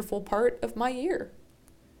a wonderful part of my year.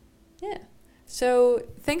 Yeah. So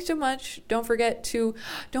thanks so much. Don't forget to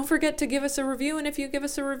give us a review. And if you give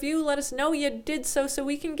us a review, let us know you did so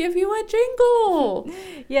we can give you a jingle.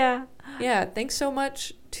 Yeah. Yeah. Thanks so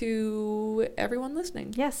much to everyone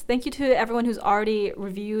listening. Yes. Thank you to everyone who's already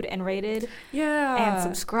reviewed and rated. Yeah. And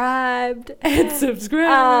subscribed.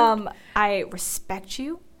 I respect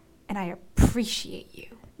you and I appreciate you.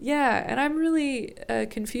 Yeah, and I'm really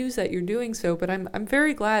confused that you're doing so, but I'm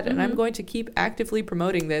very glad, and I'm going to keep actively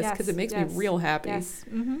promoting this because it makes me real happy. Yes.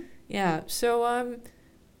 Yeah, so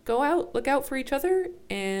go out, look out for each other,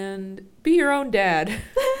 and be your own dad.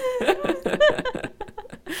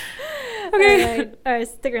 Okay. All right,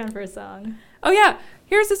 stick around for a song. Oh, yeah,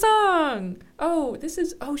 here's the song. Oh,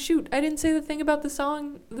 shoot, I didn't say the thing about the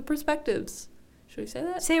song, The Perspectives. Should we say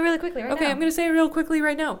that? Say it really quickly right now. Okay, I'm going to say it real quickly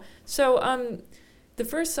right now. So, the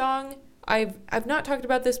first song, I've not talked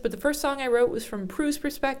about this, but the first song I wrote was from Prue's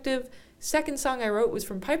perspective. Second song I wrote was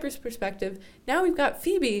from Piper's perspective. Now we've got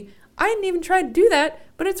Phoebe. I didn't even try to do that,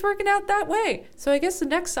 but it's working out that way. So I guess the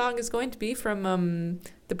next song is going to be from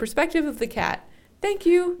the perspective of the cat. Thank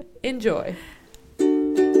you. Enjoy.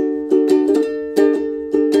 You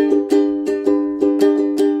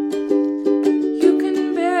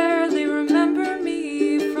can barely remember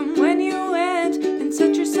me from when you went and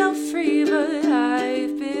set yourself free, but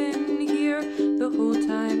I've been here the whole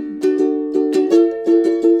time.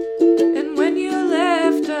 And when you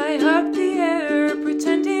left, I hugged the air,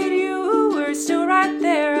 pretended you were still right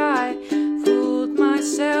there. I fooled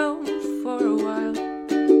myself for a while.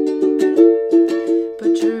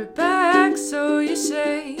 But you're back, so you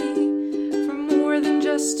say, for more than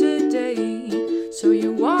just a day. So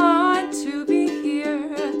you want to be here,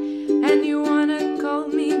 and you wanna call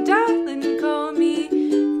me darling, call me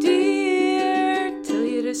dear, till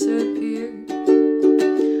you disappear,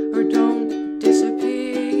 or don't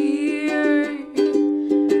disappear.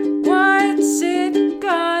 What's it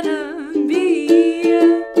gonna be?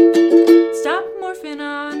 Stop morphing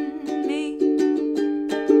on me.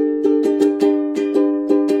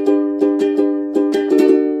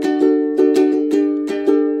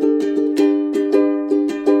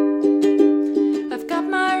 I've got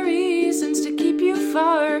my reasons to keep you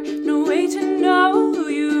far. No way to know who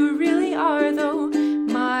you really are, though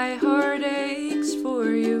my heart aches for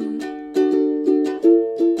you.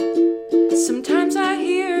 Sometimes I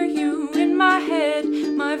hear you in my head,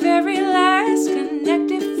 my very last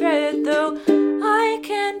connected thread, though I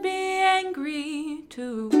can be angry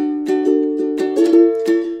too.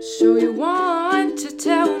 So you want to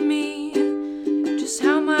tell me just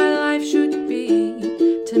how my life should be,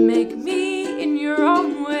 to make me in your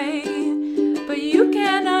own way, but you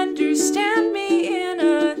can't understand me in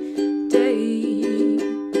a day.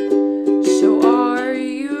 So are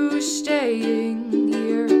you staying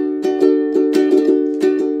here,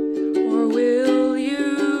 or will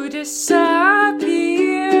you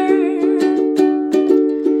disappear?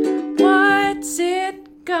 What's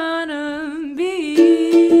it gonna be?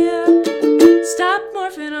 Stop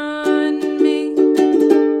morphing on me.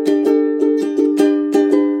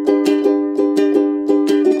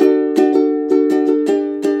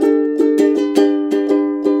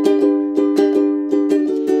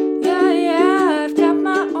 Yeah, I've got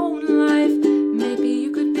my own life. Maybe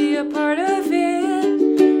you could be a part of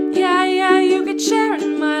it. Yeah, you could share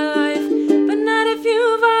in my life, but not if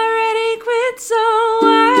you've already quit. So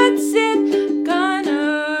what's it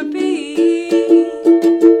gonna be?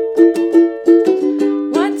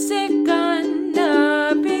 What's it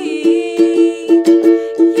gonna be?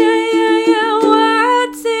 Yeah,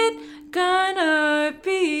 what's it gonna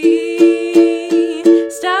be?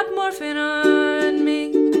 Stop morphing on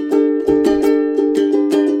me.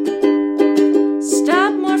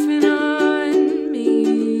 Stop morphing on me.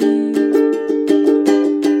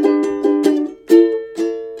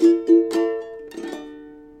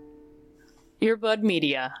 Earbud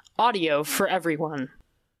Media. Audio for everyone.